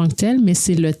personnes en tant que telles, mais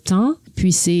c'est le temps,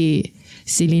 puis c'est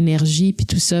l'énergie puis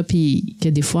tout ça, puis que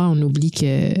des fois on oublie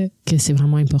que c'est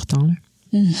vraiment important là.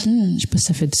 Je sais pas si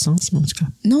ça fait du sens, mais en tout cas.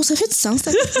 Non, ça fait du sens.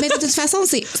 Mais de toute façon,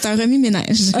 c'est un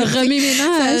remue-ménage. Un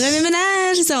remue-ménage. C'est un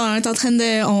remue-ménage. On est en train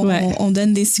de... On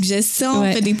donne des suggestions,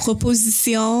 on fait des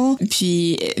propositions,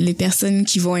 puis les personnes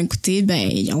qui vont écouter, ben,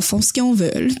 ils en font ce qu'ils en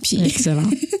veulent. Puis... Excellent.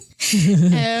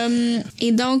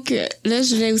 Et donc là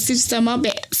je voulais aussi justement,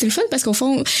 ben c'est le fun parce qu'au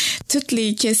fond toutes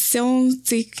les questions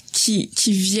qui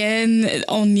viennent,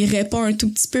 on y répond un tout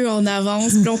petit peu en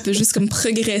avance, puis là on peut juste comme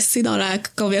progresser dans la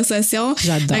conversation.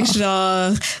 J'adore. Donc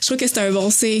genre je trouve que c'est un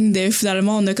bon signe de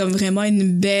finalement on a comme vraiment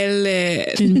une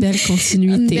belle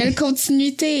continuité. Une belle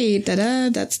continuité.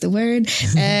 Tada, that's the word.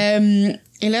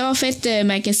 Et là, en fait,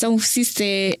 ma question aussi,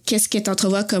 c'était qu'est-ce que tu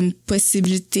entrevois comme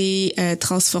possibilité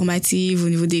transformative au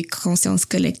niveau des consciences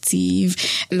collectives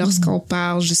lorsqu'on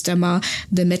parle justement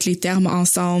de mettre les termes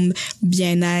ensemble,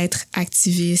 bien-être,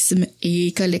 activisme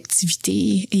et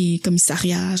collectivité et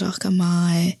commissariat, genre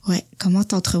comment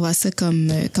t'entrevois ça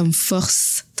comme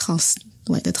force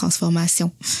de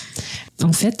transformation?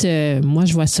 En fait, moi,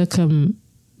 je vois ça comme...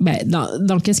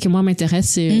 dans qu'est-ce que moi m'intéresse,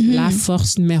 c'est la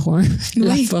force numéro 1.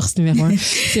 La force numéro 1.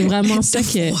 C'est vraiment ça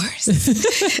que...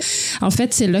 En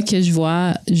fait, c'est là que je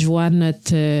vois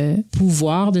notre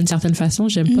pouvoir d'une certaine façon.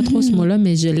 J'aime pas trop ce mot-là,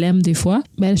 mais je l'aime des fois.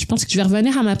 Je pense que je vais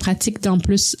revenir à ma pratique dans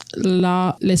plus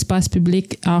l'espace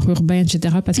public, art urbain,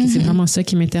 etc., parce que c'est vraiment ça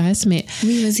qui m'intéresse. Mais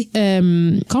oui, vas-y.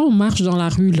 Quand on marche dans la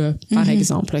rue, là, par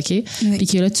exemple, OK? Puis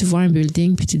que là, tu vois un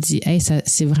building, puis tu te dis, hey, ça,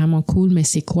 c'est vraiment cool, mais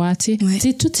c'est quoi, tu sais? Tu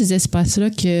sais, tous ces espaces-là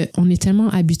on est tellement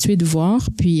habitué de voir.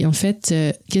 Puis en fait,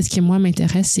 qu'est-ce qui moi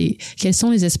m'intéresse, c'est quels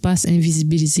sont les espaces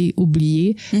invisibilisés,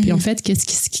 oubliés. Puis en fait, qu'est-ce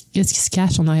qui se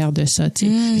cache en arrière de ça, tu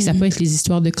sais. Ça peut être les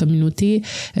histoires de communautés,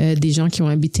 des gens qui ont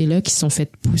habité là, qui se sont fait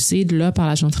pousser de là par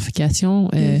la gentrification.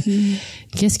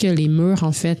 Qu'est-ce que les murs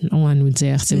en fait ont à nous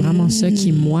dire? C'est vraiment ça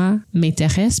qui moi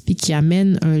m'intéresse, puis qui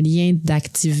amène un lien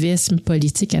d'activisme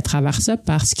politique à travers ça,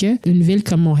 parce que une ville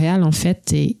comme Montréal en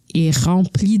fait est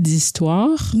remplie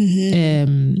d'histoires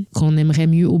qu'on aimerait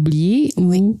mieux oublier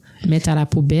ou mettre à la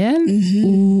poubelle,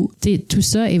 ou tout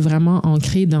ça est vraiment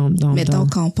ancré dans mettons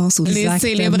qu'on pense aux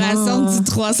célébrations du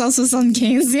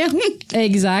 375e.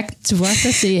 Exact. Tu vois, ça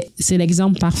c'est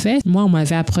l'exemple parfait. Moi, on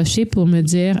m'avait approché pour me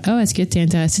dire est-ce que tu es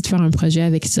intéressé de faire un projet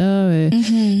avec ça,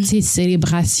 tu sais,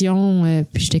 célébration,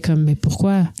 puis j'étais comme mais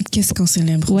pourquoi? Qu'est-ce qu'on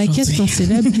célèbre aujourd'hui? Qu'est-ce qu'on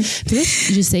célèbre? Puis là,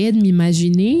 j'essayais de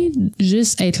m'imaginer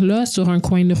juste être là sur un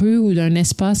coin de rue ou d'un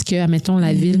espace que, admettons,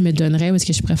 la ville me donnerait où est-ce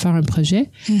que je pourrais faire un projet.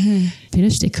 Puis là,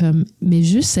 j'étais comme, mais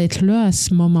juste être là à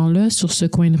ce moment-là, sur ce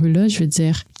coin de rue-là, je veux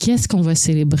dire, qu'est-ce qu'on va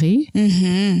célébrer?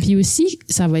 Puis aussi,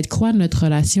 ça va être quoi notre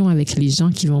relation avec les gens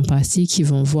qui vont passer, qui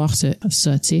vont voir ça, tu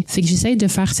sais. Fait que j'essaye de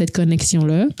faire cette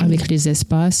connexion-là avec les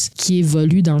espaces qui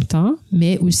évoluent dans le temps,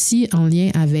 mais aussi en lien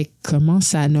avec comment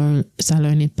ça a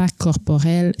un impact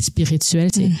corporel,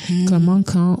 spirituel, tu sais. Comment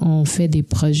quand on fait des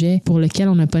projets pour lesquels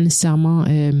on n'a pas nécessairement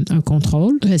un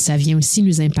contrôle, ça vient aussi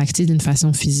nous impacter d'une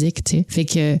façon physique, tu sais. Fait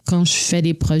que quand je fais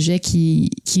des projets qui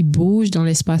bougent dans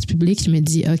l'espace public, je me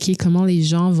dis, OK, comment les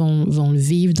gens vont le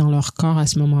vivre dans leur corps à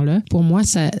ce moment-là? Pour moi,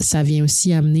 ça vient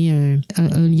aussi amener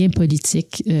un lien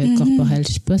politique corporel.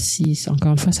 Je sais pas si,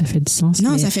 encore une fois, ça fait du sens.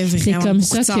 Non, ça fait vraiment c'est comme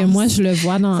ça que moi, je le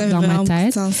vois dans ma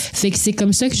tête. Fait que c'est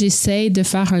comme ça que j'essaye de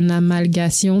faire une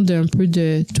amalgamation d'un peu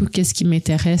de tout ce qui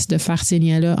m'intéresse, de faire ces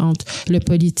liens-là entre le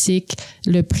politique,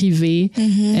 le privé,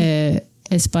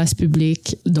 espace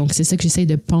public. Donc, c'est ça que j'essaye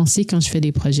de penser quand je fais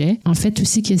des projets. En fait,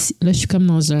 aussi, que là, je suis comme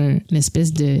dans une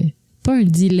espèce de, pas un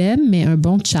dilemme, mais un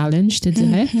bon challenge, je te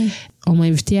dirais. On m'a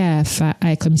invité à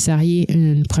commissarier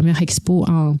une première expo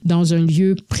dans un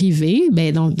lieu privé,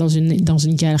 dans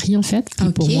une galerie, en fait. Puis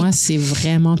pour moi, c'est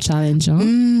vraiment challengeant.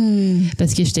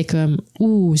 Parce que j'étais comme,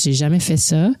 j'ai jamais fait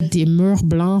ça. Des murs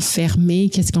blancs fermés,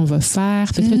 qu'est-ce qu'on va faire?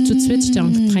 Fait que là, tout de suite, j'étais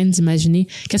en train d'imaginer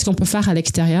qu'est-ce qu'on peut faire à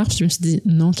l'extérieur. Puis je me suis dit,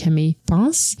 non, Camille,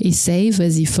 pense, essaye,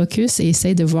 vas-y, focus et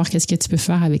essaye de voir qu'est-ce que tu peux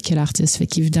faire avec quel artiste. Fait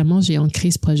qu'évidemment, j'ai ancré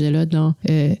ce projet-là dans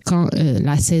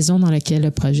la saison dans laquelle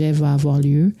le projet va avoir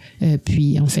lieu.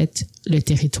 Puis, en fait, le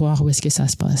territoire où est-ce que ça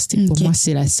se passe. Pour moi,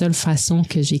 c'est la seule façon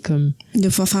que j'ai comme... De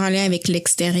faire un lien avec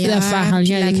l'extérieur. De faire un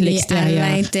lien avec l'extérieur.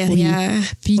 À l'intérieur. Oui.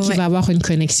 Puis qu'il va avoir une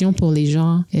connexion pour les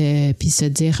gens. Puis se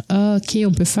dire, OK,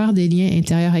 on peut faire des liens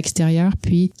intérieur-extérieur.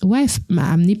 Puis,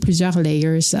 amener plusieurs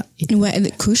layers.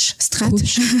 Couches, strates.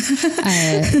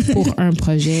 Pour un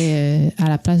projet à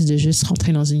la place de juste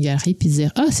rentrer dans une galerie puis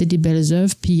dire, c'est des belles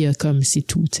œuvres, puis comme c'est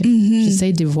tout.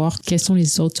 J'essaie de voir quelles sont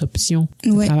les autres options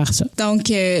à travers ça.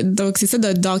 Donc c'est ça,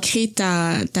 d'ancrer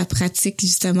ta pratique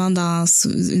justement dans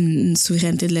une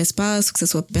souveraineté de l'espace, que ce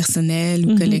soit personnel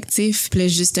ou collectif. Puis là,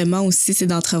 justement aussi, c'est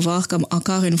d'entrevoir comme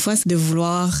encore une fois, c'est de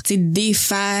vouloir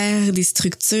défaire des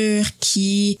structures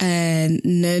qui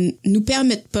ne nous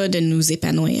permettent pas de nous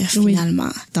épanouir finalement.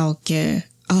 Donc,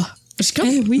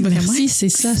 merci, c'est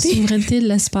ça, souveraineté de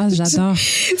l'espace, j'adore.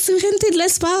 Souveraineté de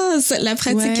l'espace, la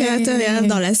pratique curatoriale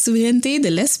dans la souveraineté de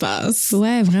l'espace.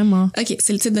 Ouais, vraiment. OK,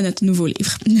 c'est le titre de notre nouveau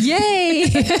livre. Yay!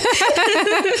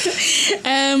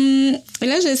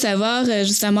 Là, je veux savoir,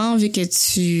 justement, vu que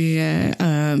tu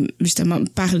justement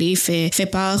parlé, fait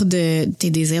part de tes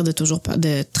désirs de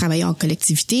de travailler en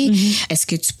collectivité. Est-ce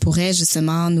que tu pourrais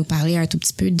justement nous parler un tout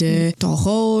petit peu de ton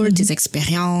rôle, tes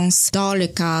expériences dans le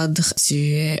cadre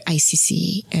du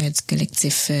ICC, du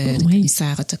collectif de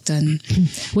commissaires autochtones?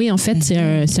 Oui, en fait, c'est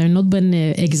un autre bon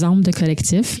exemple de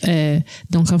collectif.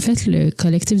 Donc, en fait, le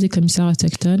collectif des commissaires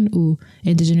autochtones ou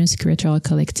Indigenous Curatorial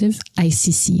Collective,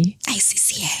 ICCA.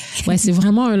 ICCA. Ouais, c'est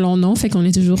vraiment un long nom, fait qu'on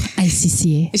est toujours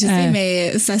ICCA. Je sais,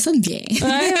 mais ça sonne bien.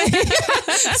 Ouais.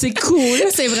 C'est cool.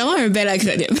 C'est vraiment un bel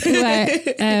acronyme. Ouais.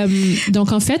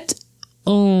 Donc, en fait,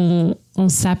 on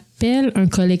s'appelle un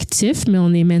collectif, mais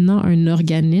on est maintenant un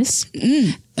organisme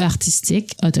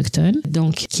artistique autochtone,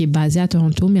 donc qui est basé à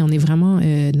Toronto, mais on est vraiment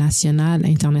national,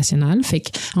 international. Fait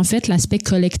que, en fait, l'aspect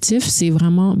collectif, c'est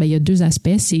vraiment, il y a deux aspects.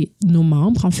 C'est nos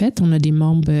membres, en fait. On a des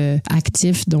membres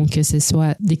actifs, donc que ce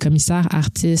soit des commissaires,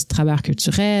 artistes, travailleurs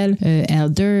culturels,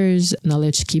 elders,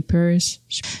 knowledge keepers.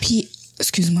 Puis,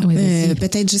 excuse-moi,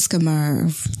 peut-être juste comme un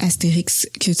astérix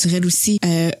culturel aussi,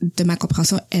 de ma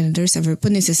compréhension, elder, ça veut pas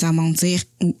nécessairement dire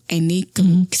ou aîné,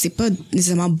 comme que c'est pas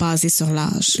nécessairement basé sur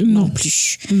l'âge non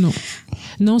plus.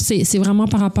 Non, c'est vraiment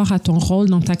par rapport à ton rôle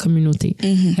dans ta communauté.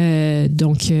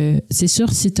 Donc, c'est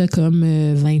sûr, si t'as comme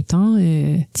 20 ans,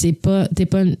 t'es pas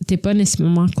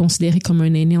nécessairement considéré comme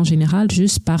un aîné en général,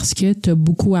 juste parce que t'as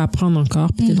beaucoup à apprendre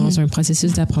encore, puis t'es dans un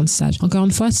processus d'apprentissage. Encore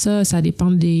une fois, ça dépend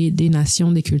des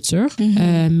nations, des cultures.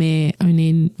 Mais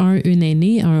une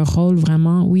aînée a un rôle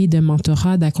vraiment, oui, de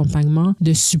mentorat, d'accompagnement,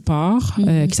 de support,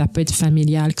 que ça peut être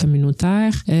familial,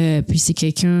 communautaire. Puis c'est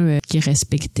quelqu'un qui est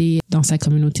respecté dans sa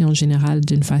communauté en général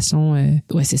d'une façon,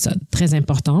 c'est ça, très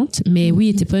importante. Mais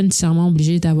oui, t'es pas nécessairement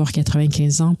obligé d'avoir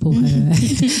 95 ans pour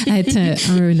être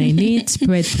un aîné. Tu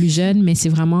peux être plus jeune, mais c'est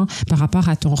vraiment par rapport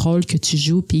à ton rôle que tu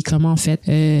joues, puis comment en fait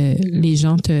les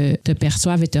gens te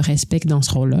perçoivent et te respectent dans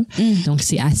ce rôle-là. Donc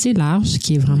c'est assez large, ce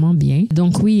qui est vraiment bien.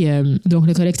 Donc oui, donc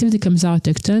le collectif des commissaires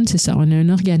autochtones, c'est ça, on est un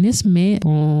organisme, mais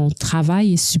on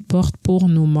travaille et supporte pour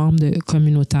nos membres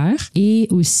communautaires. Et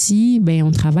aussi,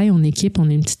 on travaille en équipe, on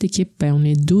est une petite équipe, on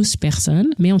est 12 personnes,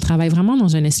 mais on travaille vraiment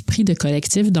dans un esprit de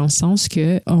collectif, dans le sens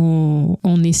que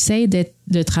on essaie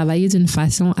de travailler d'une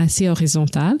façon assez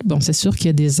horizontale. Bon, c'est sûr qu'il y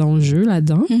a des enjeux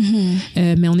là-dedans,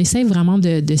 mais on essaie vraiment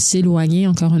de s'éloigner,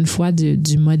 encore une fois,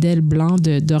 du modèle blanc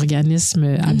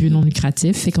d'organisme à but non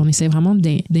lucratif. Fait qu'on essaie vraiment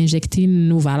d'injecter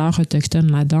nos valeurs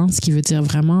autochtones là-dedans, ce qui veut dire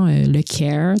vraiment le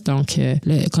care, donc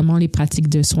comment les pratiques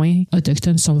de soins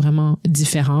autochtones sont vraiment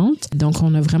différentes. Donc,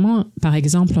 on a vraiment, par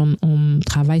exemple, on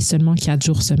travaille seulement 4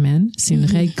 jours semaine. C'est une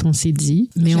règle qu'on s'est dit.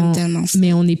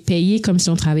 Mais on est payé comme si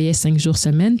on travaillait 5 jours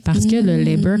semaine parce que le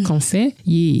labor qu'on fait,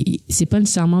 c'est pas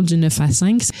nécessairement du 9 à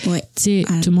 5. Ouais.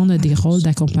 Tout le monde a des rôles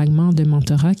d'accompagnement, de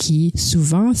mentorat qui,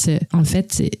 souvent, en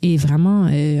fait, est vraiment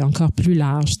encore plus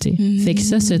large. Fait que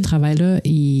ça, ce travail-là,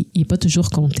 il est pas toujours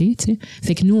compté.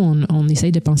 Fait que nous, on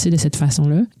essaye de penser de cette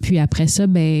façon-là. Puis après ça,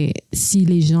 si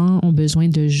les gens ont besoin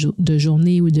de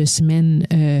journées ou de semaines,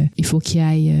 il faut qu'ils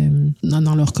aillent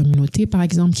dans leur communauté, par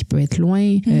exemple, qui peut être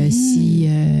loin. Si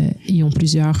ils ont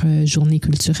plusieurs journées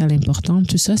culturelles importantes,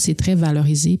 tout ça, c'est très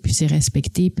valorisé, puis c'est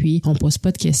respecté, puis on pose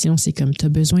pas de questions. C'est comme, t'as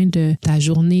besoin de ta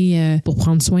journée pour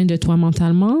prendre soin de toi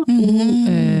mentalement, ou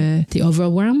t'es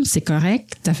overwhelmed, c'est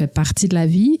correct, ça fait partie de la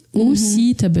vie, ou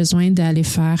si t'as besoin d'aller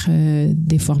faire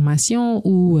des formations,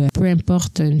 ou peu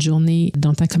importe, une journée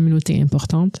dans ta communauté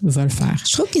importante, va le faire.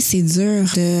 Je trouve que c'est dur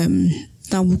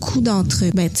dans beaucoup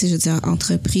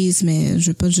entreprises, mais je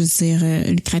veux pas juste dire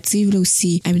lucratives, là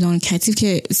aussi, dans le lucratif,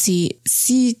 que c'est,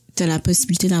 si t'as la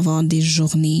possibilité d'avoir des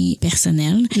journées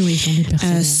personnelles. Oui, journées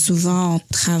personnelles. Souvent, on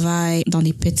travaille dans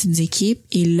des petites équipes,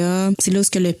 et là, c'est là où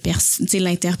ce que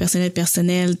l'interpersonnel,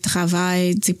 personnel,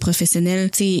 travail,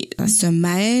 professionnel, se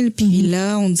mêle, puis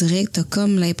là, on dirait que t'as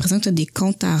comme l'impression que t'as des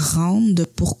comptes à rendre de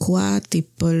pourquoi t'es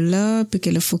pas là, puis que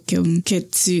là, faut que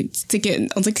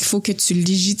on dirait qu'il faut que tu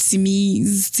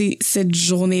légitimises, cette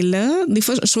journée-là. Des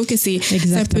fois, je trouve que c'est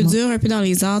un peu dur, un peu dans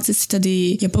les arts, si t'as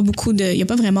il y a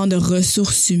pas vraiment de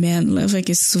ressources humaines. Là. Fait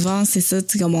que souvent, c'est ça,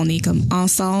 comme on est comme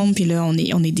ensemble, puis là, on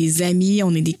est des amis,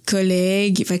 on est des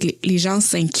collègues. Fait que les gens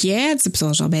s'inquiètent, puis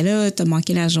sont genre, là, t'as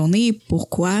manqué la journée,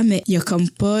 pourquoi? Mais il y a comme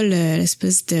pas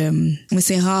l'espèce de... Mais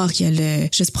c'est rare qu'il y a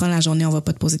juste prends la journée, on va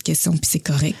pas te poser de questions, puis c'est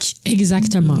correct.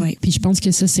 Exactement. Ouais. Puis je pense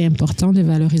que ça, c'est important de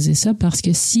valoriser ça, parce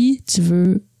que si tu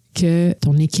veux que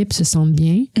ton équipe se sente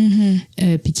bien,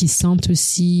 puis qu'ils se sentent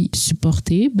aussi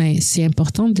supportés, c'est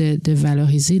important de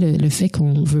valoriser le fait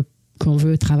qu'on veut qu'on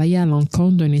veut travailler à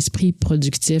l'encontre d'un esprit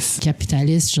productif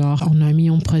capitaliste, genre on a 1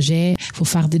 million de projets, faut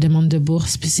faire des demandes de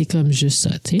bourse, puis c'est comme juste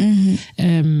ça, tu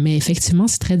sais. Mais effectivement,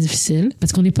 c'est très difficile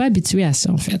parce qu'on n'est pas habitué à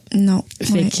ça, en fait. Non.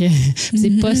 Fait que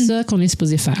c'est pas ça qu'on est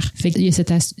supposé faire. Fait qu'il y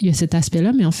a cet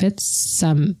aspect-là, mais en fait,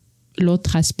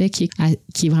 l'autre aspect qui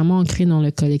est vraiment ancré dans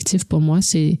le collectif pour moi,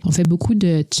 c'est on fait beaucoup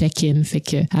de check-in. Fait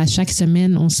que à chaque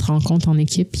semaine, on se rencontre en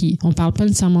équipe, puis on parle pas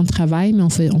nécessairement de travail, mais on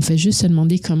fait juste se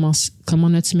demander comment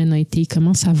notre semaine a été,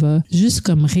 comment ça va. Juste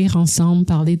comme rire ensemble,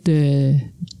 parler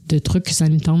de trucs que ça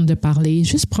nous tente de parler,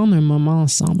 juste prendre un moment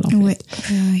ensemble, en fait. Ouais.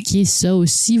 Qui est ça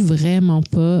aussi vraiment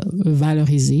pas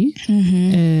valorisé.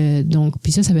 Donc,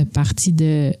 puis ça fait partie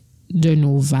de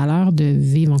nos valeurs de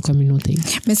vivre en communauté.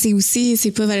 Mais c'est aussi,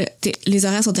 les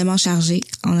horaires sont tellement chargés,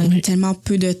 on a tellement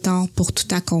peu de temps pour tout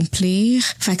accomplir.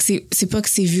 Fait que c'est pas que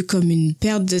c'est vu comme une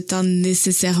perte de temps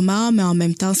nécessairement, mais en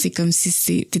même temps, c'est comme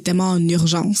si t'es tellement en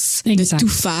urgence de tout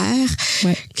faire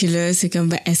que là, c'est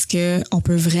comme, est-ce que on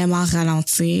peut vraiment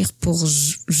ralentir pour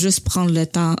juste prendre le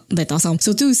temps d'être ensemble?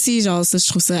 Surtout aussi, genre, ça, je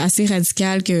trouve ça assez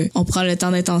radical que on prend le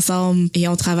temps d'être ensemble et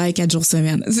on travaille 4 jours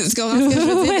semaine. Tu comprends ce que je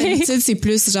veux dire? D'habitude, c'est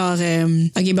plus genre,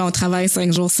 OK, on travaille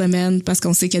 5 jours semaine parce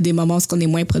qu'on sait qu'il y a des moments où on est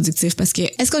moins productif parce que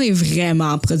est-ce qu'on est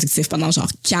vraiment productif pendant genre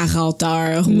 40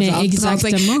 heures ou genre exactement.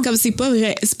 35? Comme c'est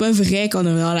pas vrai qu'on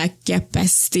a vraiment la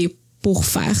capacité pour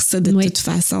faire ça de toute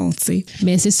façon, tu sais.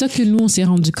 Mais c'est ça que nous, on s'est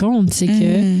rendu compte, c'est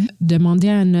que demander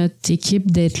à notre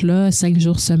équipe d'être là 5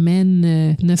 jours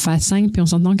semaine, 9 à 5, puis on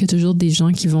s'entend qu'il y a toujours des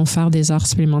gens qui vont faire des heures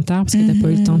supplémentaires parce que t'as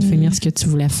pas eu le temps de finir ce que tu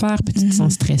voulais faire, puis tu te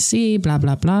sens stressé,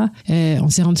 blablabla. On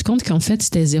s'est rendu compte qu'en fait,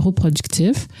 c'était zéro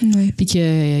productif, puis qu'il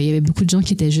y avait beaucoup de gens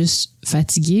qui étaient juste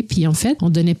fatigués, puis en fait, on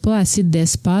donnait pas assez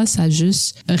d'espace à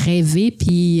juste rêver,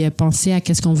 puis penser à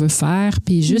qu'est-ce qu'on veut faire,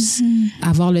 puis juste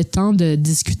avoir le temps de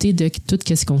discuter de tout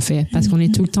qu'est-ce qu'on fait, parce qu'on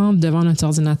est tout le temps devant notre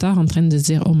ordinateur en train de se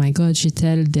dire oh my god, j'ai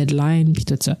tel deadline, puis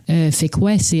tout ça. Fait que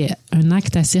c'est un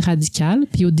acte assez radical,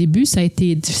 puis au début ça a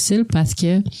été difficile parce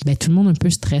que tout le monde est un peu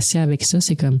stressé avec ça,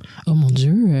 c'est comme oh mon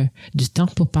Dieu, du temps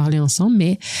pour parler ensemble,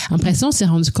 mais après ça on s'est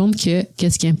rendu compte que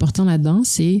qu'est-ce qui est important là-dedans,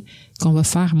 c'est qu'on va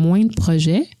faire moins de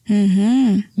projets,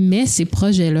 mais ces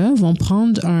projets-là vont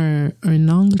prendre un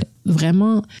angle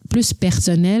vraiment plus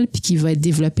personnel puis qui va être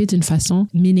développé d'une façon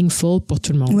meaningful pour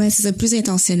tout le monde. Ouais, c'est ça, plus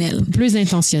intentionnel. Plus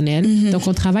intentionnel. Donc,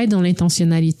 on travaille dans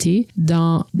l'intentionnalité,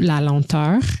 dans la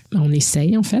lenteur, on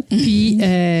essaye en fait, puis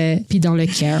dans le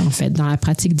care en fait, dans la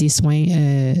pratique des soins.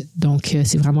 Donc,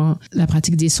 c'est vraiment la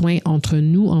pratique des soins entre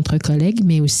nous, entre collègues,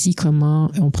 mais aussi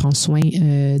comment on prend soin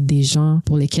des gens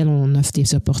pour lesquels on offre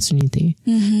des opportunités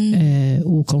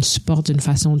ou qu'on supporte d'une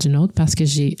façon ou d'une autre, parce que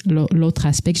l'autre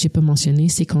aspect que j'ai pas mentionné,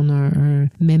 c'est qu'on a un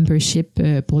membership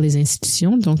pour les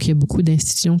institutions. Donc, il y a beaucoup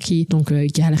d'institutions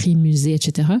galeries, musées,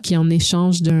 etc., qui en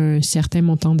échange d'un certain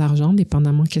montant d'argent,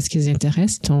 dépendamment qu'est-ce qui les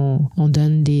intéresse, on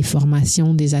donne des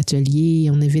formations, des ateliers,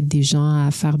 on invite des gens à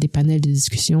faire des panels de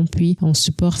discussion, puis on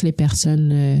supporte les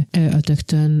personnes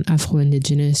autochtones,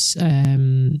 afro-indigenous,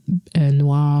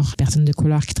 noires, personnes de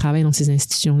couleur qui travaillent dans ces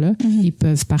institutions-là. Ils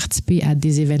peuvent participer à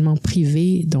des événements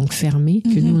privés, donc fermés,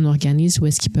 que nous, on organise, où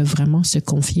est-ce qu'ils peuvent vraiment se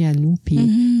confier à nous, puis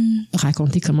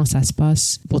raconter comment ça se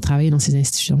passe pour travailler dans ces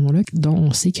institutions-là, dont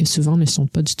on sait que souvent ne sont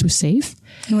pas du tout safe.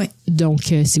 Ouais.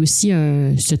 Donc, c'est aussi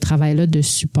ce travail-là de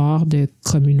support de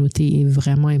communauté est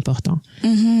vraiment important.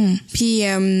 Puis,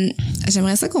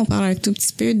 j'aimerais ça qu'on parle un tout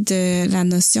petit peu de la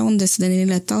notion de se donner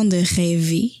le temps de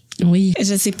rêver. Oui.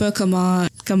 Je sais pas comment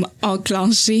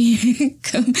enclencher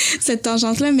comme cette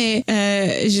tangente-là, mais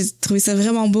j'ai trouvé ça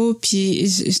vraiment beau, puis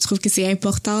je trouve que c'est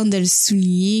important de le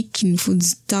souligner, qu'il nous faut du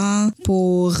temps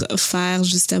pour faire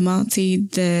justement, tu sais,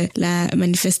 de la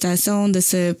manifestation, de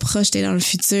se projeter dans le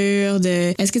futur,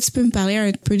 Est-ce que tu peux me parler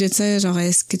un peu de ça? Genre,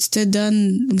 est-ce que tu te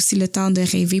donnes aussi le temps de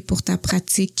rêver pour ta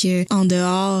pratique en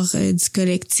dehors du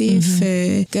collectif?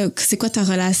 C'est quoi ta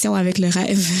relation avec le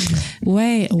rêve?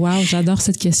 Ouais, wow, j'adore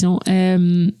cette question.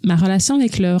 Ma relation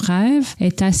avec le rêve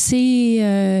est assez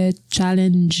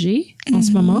challengée en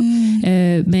ce moment.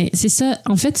 Ben c'est ça.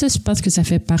 En fait, ça, je pense que ça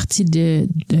fait partie de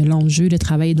l'enjeu de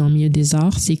travailler dans le milieu des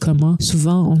arts. C'est comment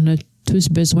souvent on a tous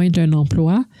besoin d'un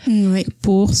emploi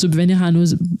pour subvenir à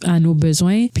nos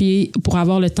besoins, puis pour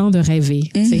avoir le temps de rêver,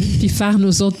 puis faire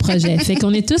nos autres projets. Fait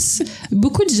qu'on est tous,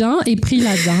 beaucoup de gens est pris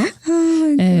là-dedans.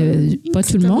 Pas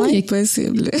tout le monde. C'est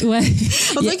impossible. Ouais.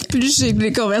 On dirait que plus j'ai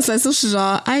les conversations, je suis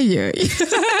genre aïe aïe.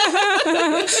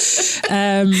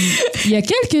 Il y a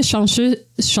quelques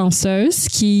chanceuses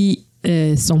qui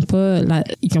sont pas là,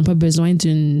 qui n'ont pas besoin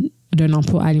d'une d'un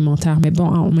emploi alimentaire. Mais bon,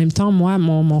 en même temps, moi,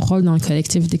 mon rôle dans le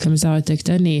collectif des commissaires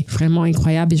autochtones est vraiment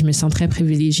incroyable et je me sens très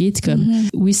privilégiée. C'est comme,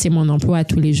 oui, c'est mon emploi à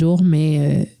tous les jours,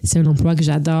 mais c'est un emploi que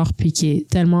j'adore puis qui est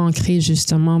tellement ancré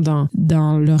justement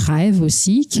dans le rêve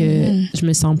aussi que je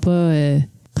me sens pas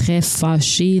très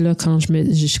fâchée là quand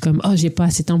je suis comme j'ai pas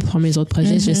assez de temps pour faire mes autres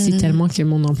projets. Je sais tellement que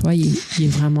mon emploi il est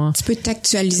vraiment, tu peux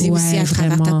t'actualiser aussi à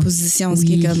travers ta position, ce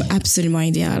qui est comme absolument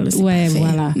idéal. Ouais, parfait.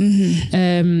 Voilà.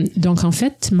 Donc en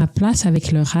fait, ma place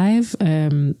avec le rêve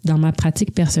dans ma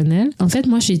pratique personnelle, en fait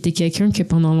moi j'ai été quelqu'un que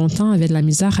pendant longtemps avait de la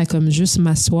misère à comme juste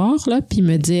m'asseoir là puis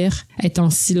me dire, être en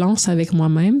silence avec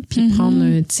moi-même puis prendre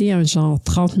un genre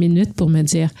 30 minutes pour me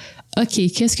dire OK,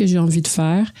 qu'est-ce que j'ai envie de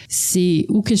faire? C'est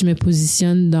où que je me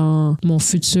positionne dans mon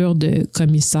futur de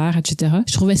commissaire, etc.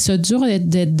 Je trouvais ça dur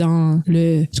d'être dans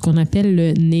ce qu'on appelle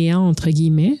le néant, entre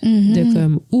guillemets, de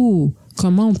comme,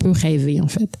 comment on peut rêver, en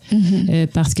fait.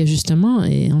 Parce que justement,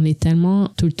 on est tellement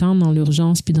tout le temps dans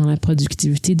l'urgence puis dans la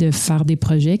productivité de faire des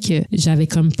projets que j'avais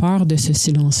comme peur de ce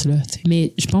silence-là. T'sais.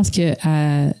 Mais je pense que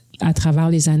à travers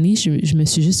les années, je me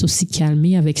suis juste aussi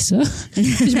calmée avec ça.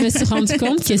 Je me suis rendu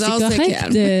compte que c'est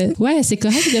correct c'est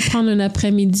correct de prendre un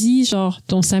après-midi, genre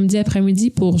ton samedi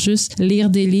après-midi pour juste lire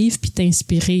des livres puis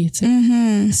t'inspirer, tu sais.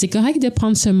 C'est correct de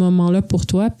prendre ce moment-là pour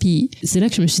toi, puis c'est là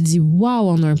que je me suis dit waouh,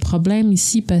 on a un problème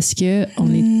ici parce que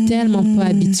on est tellement pas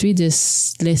habitué de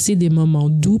se laisser des moments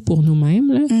doux pour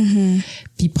nous-mêmes là.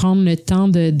 Puis prendre le temps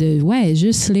de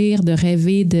juste lire, de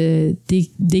rêver,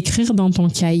 d'écrire dans ton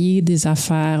cahier des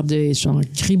affaires, de genre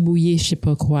gribouiller je sais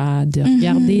pas quoi, de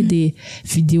regarder des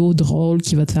vidéos drôles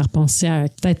qui vont te faire penser à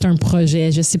peut-être un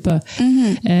projet, je sais pas.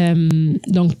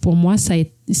 Donc pour moi ça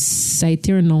a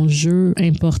été un enjeu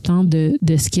important de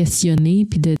se questionner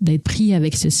puis d'être pris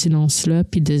avec ce silence-là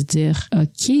puis de se dire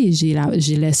OK,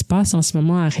 j'ai l'espace en ce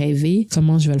moment à rêver,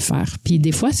 comment je vais le faire. Puis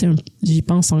des fois j'y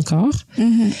pense encore.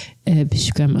 Puis je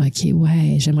suis comme OK,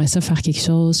 ouais, j'aimerais ça faire quelque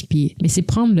chose mais c'est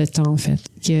prendre le temps en fait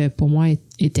que pour moi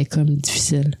était comme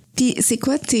difficile. Puis c'est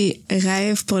quoi tes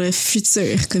rêves pour le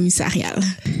futur commissarial?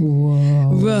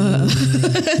 Wow.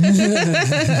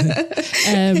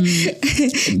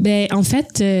 Ben en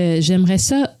fait, j'aimerais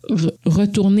ça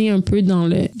retourner un peu dans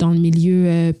le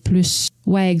milieu plus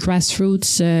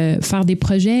grassroots, faire des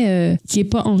projets qui est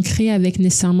pas ancré avec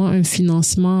nécessairement un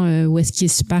financement où est-ce qui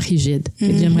est super rigide.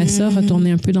 J'aimerais ça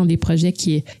retourner un peu dans des projets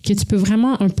que tu peux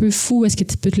vraiment un peu fou, est-ce que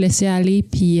tu peux te laisser aller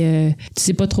puis tu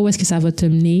sais pas trop où est-ce que ça va te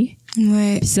mener.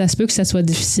 Ouais. Puis ça se peut que ça soit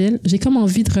difficile. J'ai comme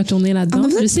envie de retourner là-dedans.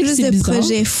 Je sais que c'est bizarre. Plus de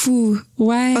projets fous.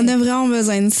 Ouais. On a vraiment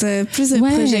besoin de ça. Plus de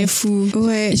projets fous.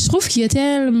 Ouais. Je trouve qu'il y a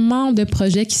tellement de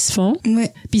projets qui se font.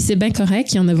 Ouais. Puis c'est bien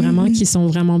correct. Il y en a vraiment qui sont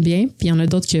vraiment bien. Puis il y en a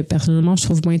d'autres que personnellement je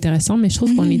trouve moins intéressants. Mais je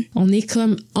trouve qu'on est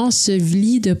comme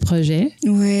enseveli de projets.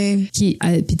 Ouais. Puis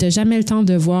t'as jamais le temps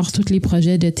de voir tous les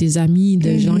projets de tes amis,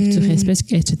 de gens que tu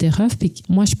respectes, etc. Puis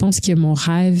moi je pense que mon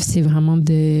rêve c'est vraiment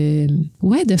de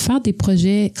faire des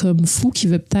projets comme fou qui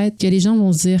veut peut-être que les gens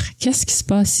vont se dire qu'est-ce qui se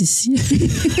passe ici.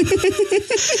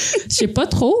 Je sais pas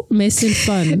trop, mais c'est le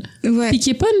fun. Ouais. Puis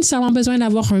qui est pas nécessairement besoin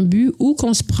d'avoir un but ou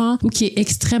qu'on se prend ou qui est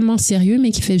extrêmement sérieux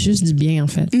mais qui fait juste du bien en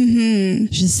fait.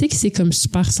 Je sais que c'est comme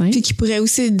super simple. Puis qui pourrait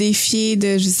aussi le défier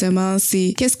de justement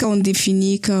c'est qu'est-ce qu'on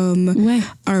définit comme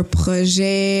un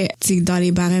projet dans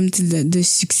les barèmes de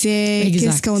succès. Exact.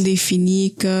 Qu'est-ce qu'on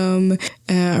définit comme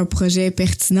un projet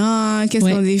pertinent, qu'est-ce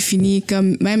qu'on définit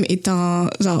comme même étant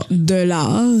genre de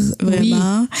l'art,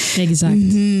 vraiment. Oui, exact.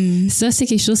 Ça, c'est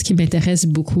quelque chose qui m'intéresse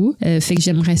beaucoup. Fait que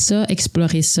j'aimerais ça,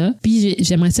 explorer ça. Puis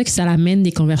j'aimerais ça que ça amène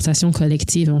des conversations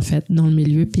collectives, en fait, dans le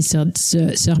milieu, puis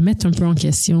se remettre un peu en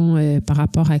question par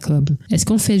rapport à comme, est-ce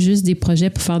qu'on fait juste des projets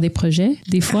pour faire des projets,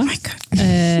 des fois? Oh my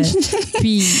God.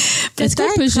 Puis, est-ce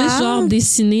qu'on peut juste genre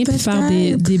dessiner puis faire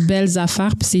des belles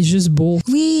affaires puis c'est juste beau?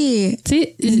 Oui. Tu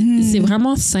sais, c'est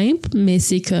vraiment simple, mais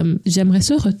c'est comme, j'aimerais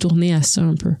ça retourner à ça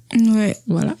un peu. Ouais.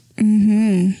 Voilà.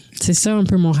 C'est ça un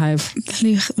peu mon rêve.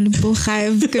 Le beau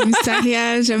rêve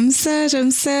commissariat, j'aime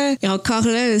ça. Et encore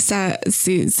là, ça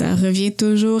revient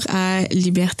toujours à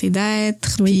liberté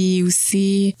d'être, puis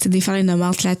aussi défaire les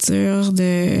nomenclatures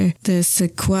de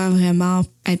c'est quoi vraiment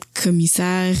être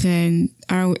commissaire,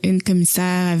 une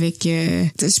commissaire avec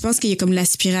je pense qu'il y a comme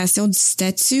l'aspiration du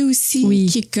statut aussi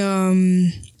qui est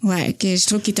comme que je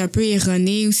trouve qu'il est un peu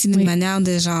erroné aussi d'une manière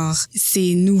de genre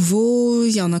c'est nouveau,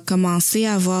 il y en a commencé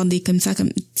à avoir des commissaires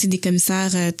comme des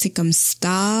commissaires comme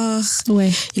stars.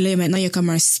 Et là maintenant il y a comme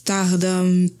un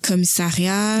stardom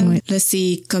commissarial. Là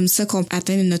c'est comme ça qu'on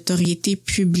atteint une notoriété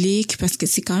publique parce que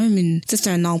c'est quand même c'est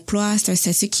un emploi, c'est un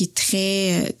statut qui est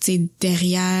très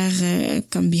derrière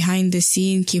comme comme behind the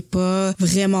scene qui est pas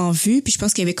vraiment vu. Puis je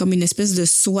pense qu'il y avait comme une espèce de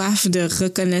soif de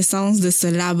reconnaissance de ce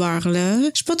labeur-là.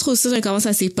 Je suis pas trop sûre de comment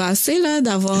ça s'est passé, là,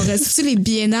 d'avoir surtout les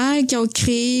biennales qui ont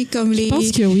créé comme les... Je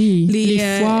pense que oui. Les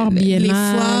foires biennales. Les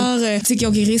foires, tu sais, qui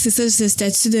ont créé, c'est ça, ce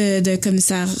statut de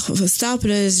commissaire star. Puis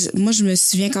là, moi, je me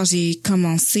souviens quand j'ai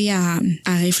commencé à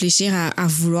réfléchir à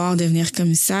vouloir devenir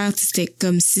commissaire, c'était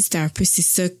comme si c'était un peu, c'est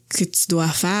ça que tu dois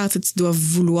faire. Tu dois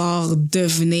vouloir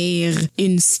devenir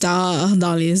une star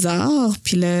dans les arts.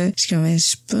 Puis là, je suis comme, je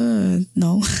sais pas,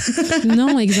 non.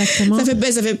 Non, exactement.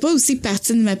 Ça fait pas aussi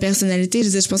partie de ma personnalité. Je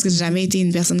veux dire, je pense que j'ai jamais été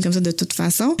une personne comme ça de toute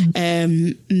façon.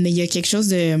 Mais il y a quelque chose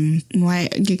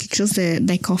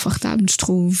d'inconfortable, je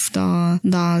trouve, dans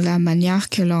la manière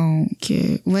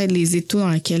les étaux dans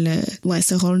lesquels,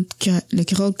 le rôle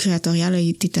curatorial a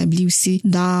été établi aussi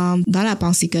dans la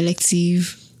pensée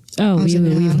collective. Ah oui,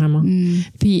 oui, vraiment.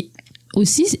 Puis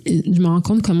aussi, je me rends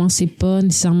compte comment c'est pas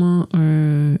nécessairement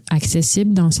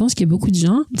accessible dans le sens qu'il y a beaucoup de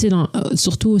gens, tu sais,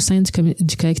 surtout au sein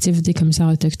du collectif des commissaires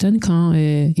autochtones, quand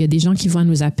il y a des gens qui vont à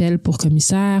nos appels pour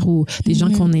commissaires ou des gens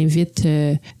qu'on invite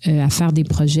à faire des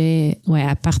projets,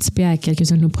 à participer à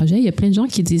quelques-uns de nos projets, il y a plein de gens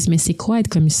qui disent mais c'est quoi être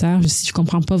commissaire? Je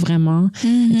comprends pas vraiment,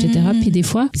 etc. Puis des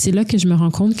fois, c'est là que je me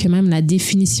rends compte que même la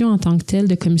définition en tant que telle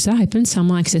de commissaire est pas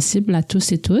nécessairement accessible à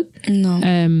tous et toutes. Non.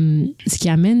 Ce qui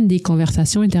amène des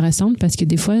conversations intéressantes parce que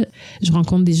des fois, je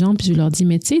rencontre des gens puis je leur dis,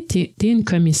 mais tu sais, t'es une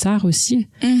commissaire aussi,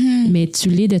 mais tu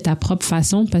l'es de ta propre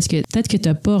façon parce que peut-être que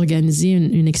t'as pas organisé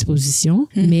une exposition,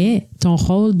 mais ton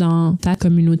rôle dans ta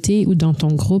communauté ou dans ton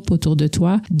groupe autour de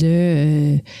toi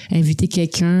de inviter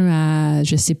quelqu'un à,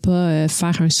 je sais pas,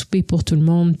 faire un souper pour tout le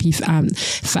monde puis à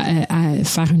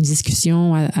faire une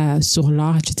discussion sur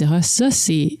l'art, etc. Ça,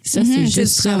 c'est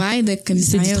juste du travail de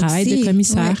commissaire. C'est du travail de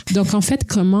commissaire. Ouais. Donc, en fait,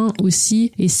 comment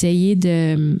aussi essayer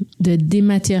de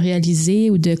dématérialiser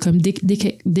ou de comme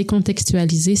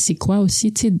décontextualiser c'est quoi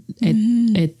aussi, tu sais,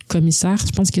 être commissaire.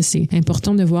 Je pense que c'est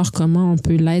important de voir comment on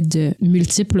peut l'être de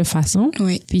multiples façons.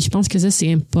 Oui. Puis je pense que ça, c'est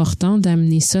important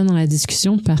d'amener ça dans la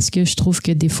discussion parce que je trouve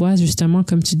que des fois, justement,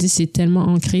 comme tu dis, c'est tellement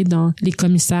ancré dans les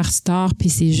commissaires stars puis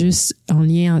c'est juste en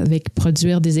lien avec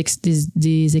produire des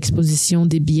expositions,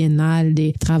 des biennales,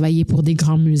 travailler pour des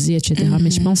grands musées, etc.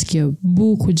 Mais je pense qu'il y a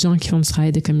beaucoup de gens qui font du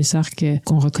travail de commissaire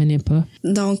qu'on reconnaît pas.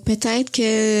 Donc, peut-être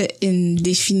que une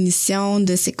définition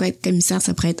de c'est quoi être commissaire,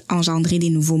 ça pourrait être engendrer des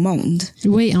nouveaux mondes.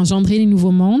 Oui, engendrer des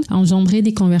nouveaux mondes, engendrer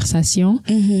des conversations.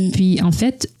 Puis, en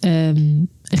fait,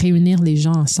 réunir les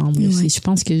gens ensemble aussi. Je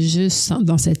pense que juste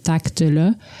dans cet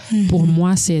acte-là, pour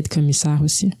moi, c'est être commissaire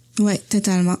aussi. Oui,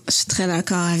 totalement. Je suis très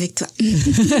d'accord avec toi.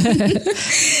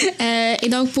 Et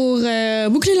donc, pour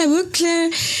boucler la boucle,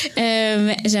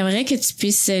 j'aimerais que tu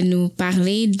puisses nous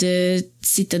parler de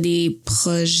si tu as des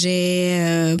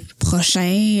projets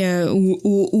prochains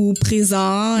ou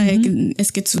présents.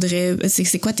 Est-ce que tu voudrais...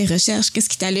 C'est quoi tes recherches? Qu'est-ce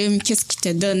qui t'allume? Qu'est-ce qui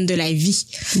te donne de la vie?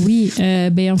 Oui,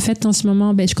 en fait, en ce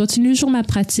moment, je continue toujours ma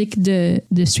pratique de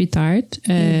street art.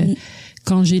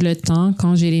 Quand j'ai le temps,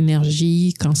 quand j'ai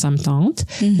l'énergie, quand ça me tente.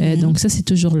 Donc ça, c'est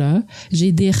toujours là.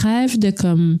 J'ai des rêves de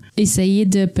comme essayer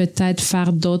de peut-être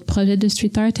faire d'autres projets de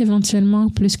street art éventuellement,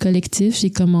 plus collectifs.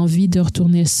 J'ai comme envie de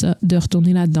retourner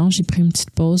là-dedans. J'ai pris une petite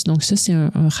pause. Donc ça, c'est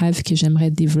un rêve que j'aimerais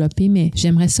développer, mais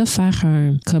j'aimerais ça faire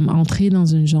comme entrer dans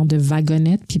une genre de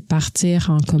wagonnette puis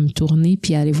partir en comme tournée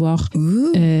puis aller voir tu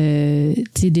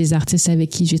sais, des artistes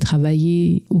avec qui j'ai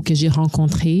travaillé ou que j'ai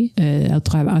rencontrés à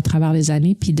travers les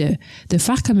années puis de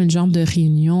faire comme une genre de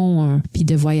réunion puis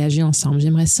de voyager ensemble.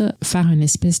 J'aimerais ça faire une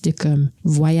espèce de comme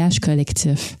voyage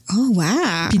collectif. Oh wow!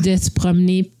 Puis de se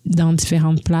promener dans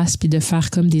différentes places puis de faire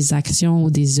comme des actions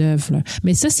ou des œuvres. Là.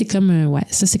 Mais ça c'est comme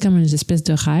une espèce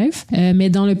de rêve. Mais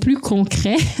dans le plus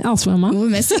concret en ce moment. Oui,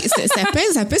 mais ça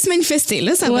peut se manifester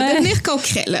là, ça va devenir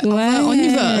concret là. On y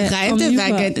va. Rêve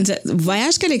de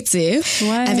voyage collectif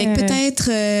avec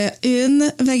peut-être une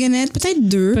wagonnette, peut-être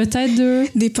deux.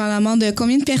 Dépendamment de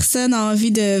combien de personnes ont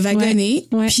envie de wagonner.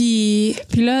 Puis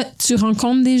là, tu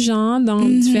rencontres des gens dans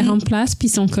différentes places, puis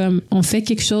ils sont comme, on fait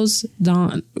quelque chose dans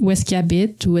où est-ce qu'ils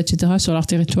habitent ou etc. sur leur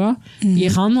territoire. Ils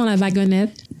rentrent dans la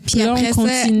wagonnette. Puis là, on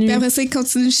continue. Puis après ça, ils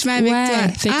continuent le chemin avec toi.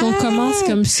 Fait qu'on commence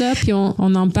comme ça, puis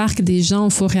on embarque des gens au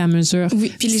fur et à mesure.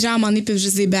 Oui, puis les gens, à un moment donné, peuvent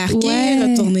juste débarquer,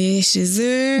 retourner chez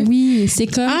eux. Oui, c'est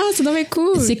comme... c'est donc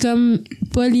cool! C'est comme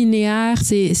pas linéaire,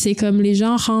 c'est comme les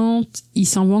gens rentrent, ils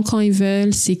s'en vont quand ils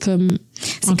veulent, c'est comme...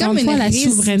 C'est encore comme une fois, la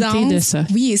souveraineté de ça.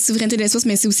 Oui, souveraineté de l'espace,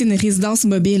 mais c'est aussi une résidence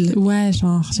mobile. Ouais,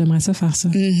 genre, j'aimerais ça faire ça.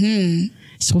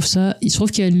 Je trouve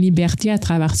qu'il y a une liberté à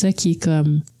travers ça qui est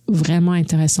comme vraiment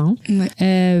intéressante.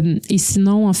 Et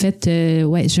sinon, en fait,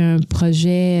 j'ai un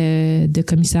projet de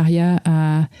commissariat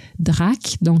à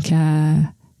Drac, donc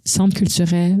centre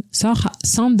culturel,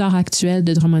 centre d'art actuel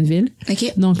de Drummondville.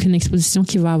 OK. Donc, une exposition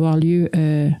qui va avoir lieu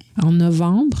en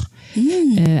novembre.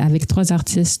 Avec 3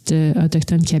 artistes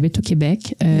autochtones qui habitent au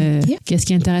Québec. Qu'est-ce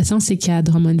qui est intéressant, c'est qu'à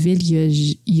Drummondville,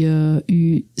 il y a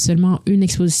eu seulement une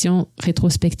exposition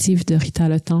rétrospective de Rita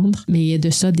Letendre, mais il y a de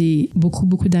ça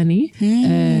beaucoup d'années.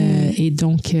 Et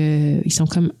donc, ils sont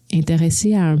comme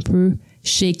intéressés à un peu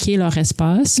shaker leur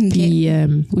espace. Puis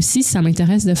aussi, ça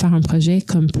m'intéresse de faire un projet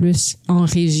comme plus en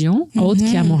région, autre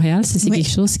qu'à Montréal. Ça, c'est quelque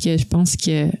chose que je pense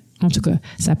que en tout cas,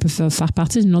 ça peut faire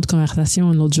partie d'une autre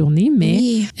conversation, une autre journée,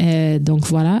 mais donc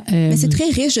voilà. Mais c'est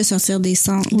très riche de sortir des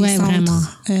centres. Ouais, vraiment.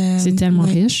 C'est tellement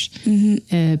riche.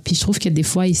 Puis je trouve que des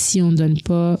fois, ici, on donne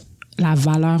pas la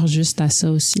valeur juste à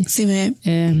ça aussi. C'est vrai.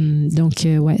 Donc,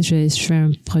 ouais, je fais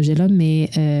un projet là,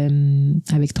 mais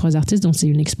avec 3 artistes, donc c'est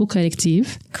une expo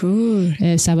collective. Cool.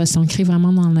 Ça va s'ancrer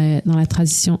vraiment dans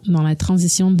la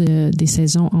transition des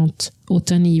saisons entre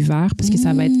automne et hiver, parce que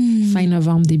ça va être fin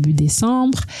novembre, début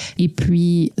décembre. Et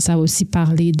puis, ça va aussi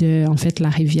parler de, en fait, la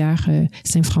rivière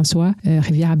Saint-François,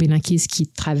 rivière Abénaquise qui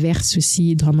traverse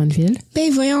aussi Drummondville.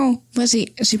 Ben voyons, moi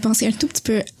j'ai pensé un tout petit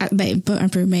peu, pas un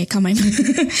peu, mais quand même,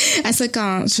 à ça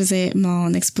quand je faisais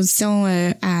mon exposition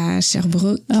à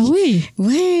Sherbrooke. Ah oui?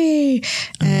 Ouais,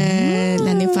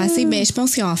 l'année passée. Mais je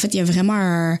pense qu'en fait, il y a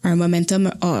vraiment un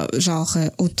momentum genre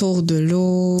autour de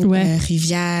l'eau,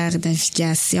 rivière,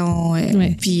 navigation.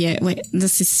 Puis là,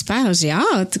 c'est super, j'ai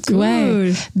hâte. Cool.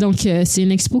 Ouais. Donc c'est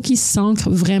une expo qui s'ancre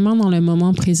vraiment dans le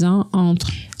moment présent entre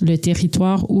le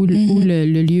territoire où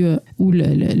le lieu où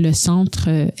le centre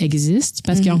existe,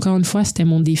 parce qu'encore une fois, c'était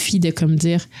mon défi de comme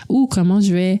dire comment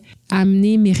je vais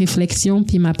amener mes réflexions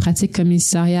puis ma pratique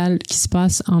commissariale qui se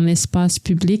passe en espace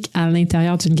public à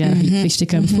l'intérieur d'une galerie. Fait que j'étais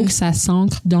comme, faut que ça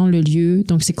s'ancre dans le lieu.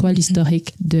 Donc, c'est quoi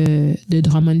l'historique de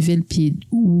Drummondville puis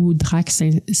où Drac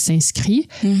s'inscrit.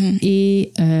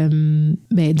 Et,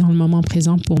 dans le moment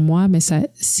présent pour moi,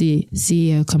 c'est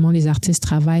comment les artistes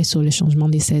travaillent sur le changement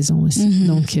des saisons aussi.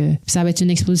 Donc, ça va être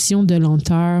une exposition de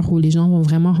lenteur où les gens vont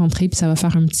vraiment rentrer puis ça va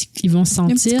faire ils vont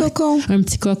sentir un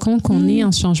petit cocon qu'on est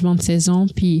en changement de saison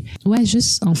puis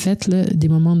juste en fait là, des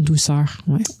moments de douceur.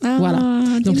 Voilà.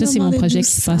 Donc ça c'est mon projet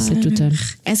qui se passe cet automne.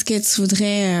 Est-ce que tu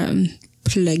voudrais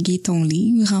plugger ton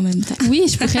livre en même temps? Oui,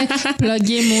 je pourrais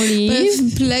plugger mon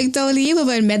livre. Plug ton livre, on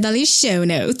va le mettre dans les show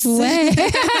notes. Ouais.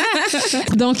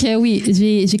 Donc, oui,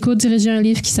 j'ai co-dirigé un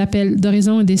livre qui s'appelle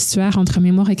D'horizon et d'estuaire entre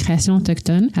mémoire et création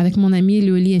autochtone avec mon amie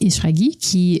Loli Ishraghi,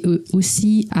 qui est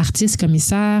aussi artiste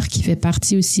commissaire, qui fait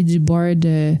partie aussi du board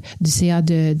du CA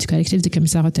du collectif des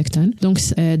commissaires autochtones. Donc,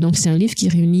 c'est un livre qui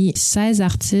réunit 16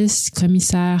 artistes,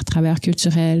 commissaires, travailleurs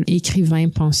culturels, écrivains,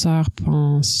 penseurs,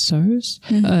 penseuses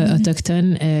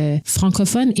autochtones,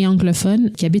 francophones et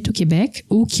anglophones qui habitent au Québec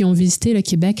ou qui ont visité le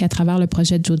Québec à travers le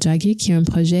projet Jojage, qui est un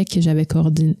projet que j'avais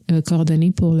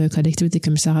coordonné pour le collectif des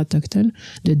commissaires autochtones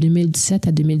de 2017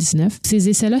 à 2019. Ces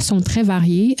essais-là sont très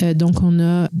variés. Donc, on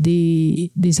a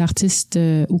des artistes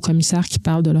ou commissaires qui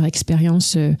parlent de leur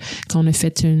expérience quand on a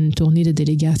fait une tournée de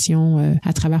délégation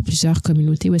à travers plusieurs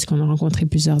communautés où est-ce qu'on a rencontré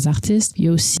plusieurs artistes. Il y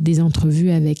a aussi des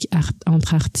entrevues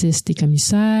entre artistes et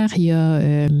commissaires. Il y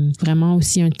a vraiment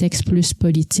aussi un texte plus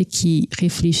politique qui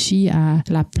réfléchit à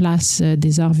la place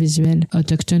des arts visuels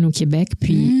autochtones au Québec,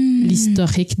 puis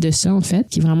l'historique de ça, en fait,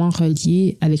 qui est vraiment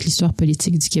relié avec l'histoire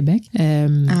politique du Québec,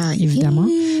 évidemment.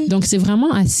 Donc, c'est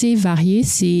vraiment assez varié.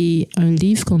 C'est un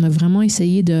livre qu'on a vraiment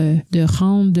essayé de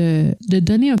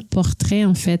donner un portrait,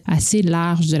 en fait, assez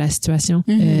large de la situation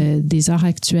des arts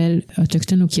actuels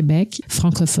autochtones au Québec,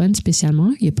 francophones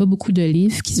spécialement. Il n'y a pas beaucoup de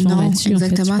livres qui se font là-dessus,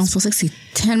 exactement. En fait, c'est pour ça que c'est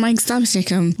tellement excitant. C'est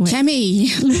comme, Camille,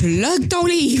 plug ton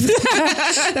livre!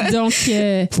 Donc,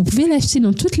 vous pouvez l'acheter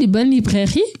dans toutes les bonnes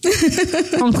librairies.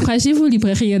 Encouragez vos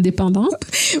librairies indépendantes.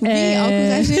 Oui,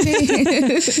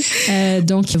 encouragez-les.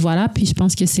 Donc, voilà. Puis, je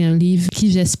pense que c'est un livre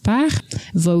qui, j'espère,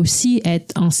 va aussi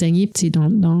être enseigné dans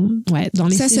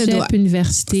les cégeps,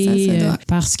 universités.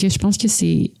 Parce que je pense que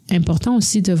c'est important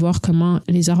aussi de voir comment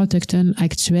les arts autochtones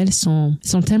actuels sont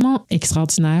tellement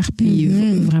extraordinaires puis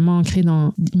vraiment ancrés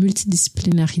dans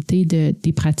multidisciplinarité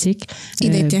des pratiques. Et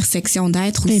d'intersection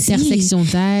d'être aussi. Intersection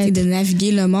d'être. Et de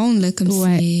naviguer le monde, là, comme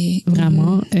c'est...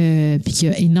 Vraiment. Puis qu'il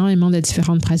y a énormément de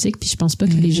différentes pratiques. Puis je pense pas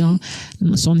que les gens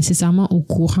sont nécessairement au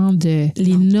courant de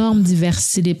l'énorme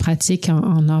diversité des pratiques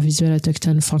en arts visuels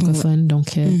autochtones francophones.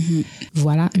 Donc,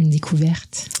 voilà, une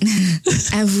découverte.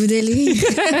 À vous de lire.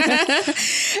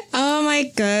 Oh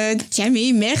my God.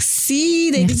 Camille,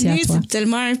 merci d'être venue. C'est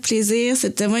tellement un plaisir.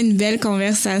 C'est tellement une belle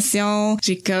conversation.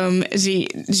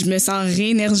 Je me sens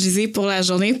réénergisée pour la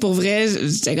journée. Pour vrai,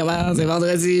 j'étais comme, c'est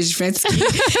vendredi, je suis fatiguée.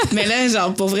 Mais là,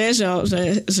 genre, pour vrai, genre,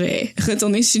 je vais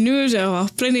retourner chez nous, je vais avoir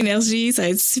plein d'énergie. Ça va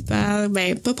être super.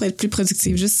 Ben, pas pour être plus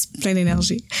productive, juste plein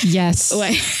d'énergie. Yes.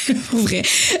 Ouais, pour vrai.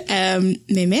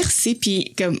 Mais merci.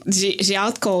 Puis, comme, j'ai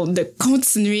hâte de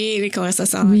continuer les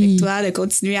conversations avec toi, de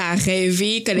continuer à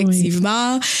rêver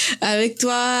collectivement avec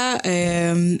toi.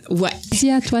 Ouais.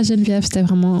 Merci à toi, Geneviève. C'était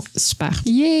vraiment super.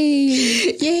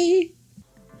 Yay! Yay!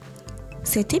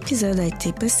 Cet épisode a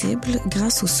été possible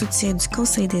grâce au soutien du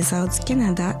Conseil des arts du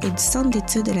Canada et du Centre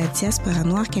d'études de la diaspora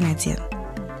noire canadienne.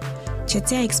 Je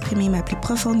tiens à exprimer ma plus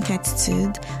profonde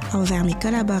gratitude envers mes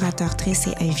collaboratrices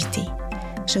et invités.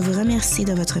 Je vous remercie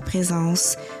de votre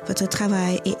présence, votre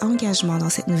travail et engagement dans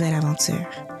cette nouvelle aventure.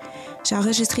 J'ai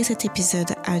enregistré cet épisode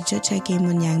à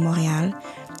Tiohtià:ke-Moniag, Montréal,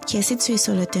 qui est situé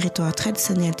sur le territoire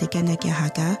traditionnel des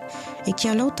Kanakeraga et qui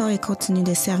a longtemps et continue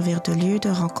de servir de lieu de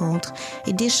rencontre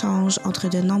et d'échange entre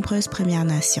de nombreuses Premières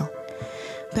Nations.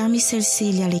 Parmi celles-ci,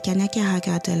 il y a les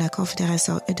Kanakeraga de la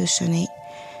Confédération Haudenosaunee,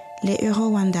 les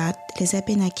Huron-Wendat, les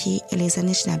Abénaquis et les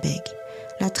Anishinaabeg.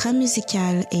 La trame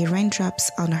musicale est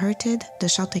Raindrops on Hurted de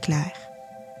Chanticleer.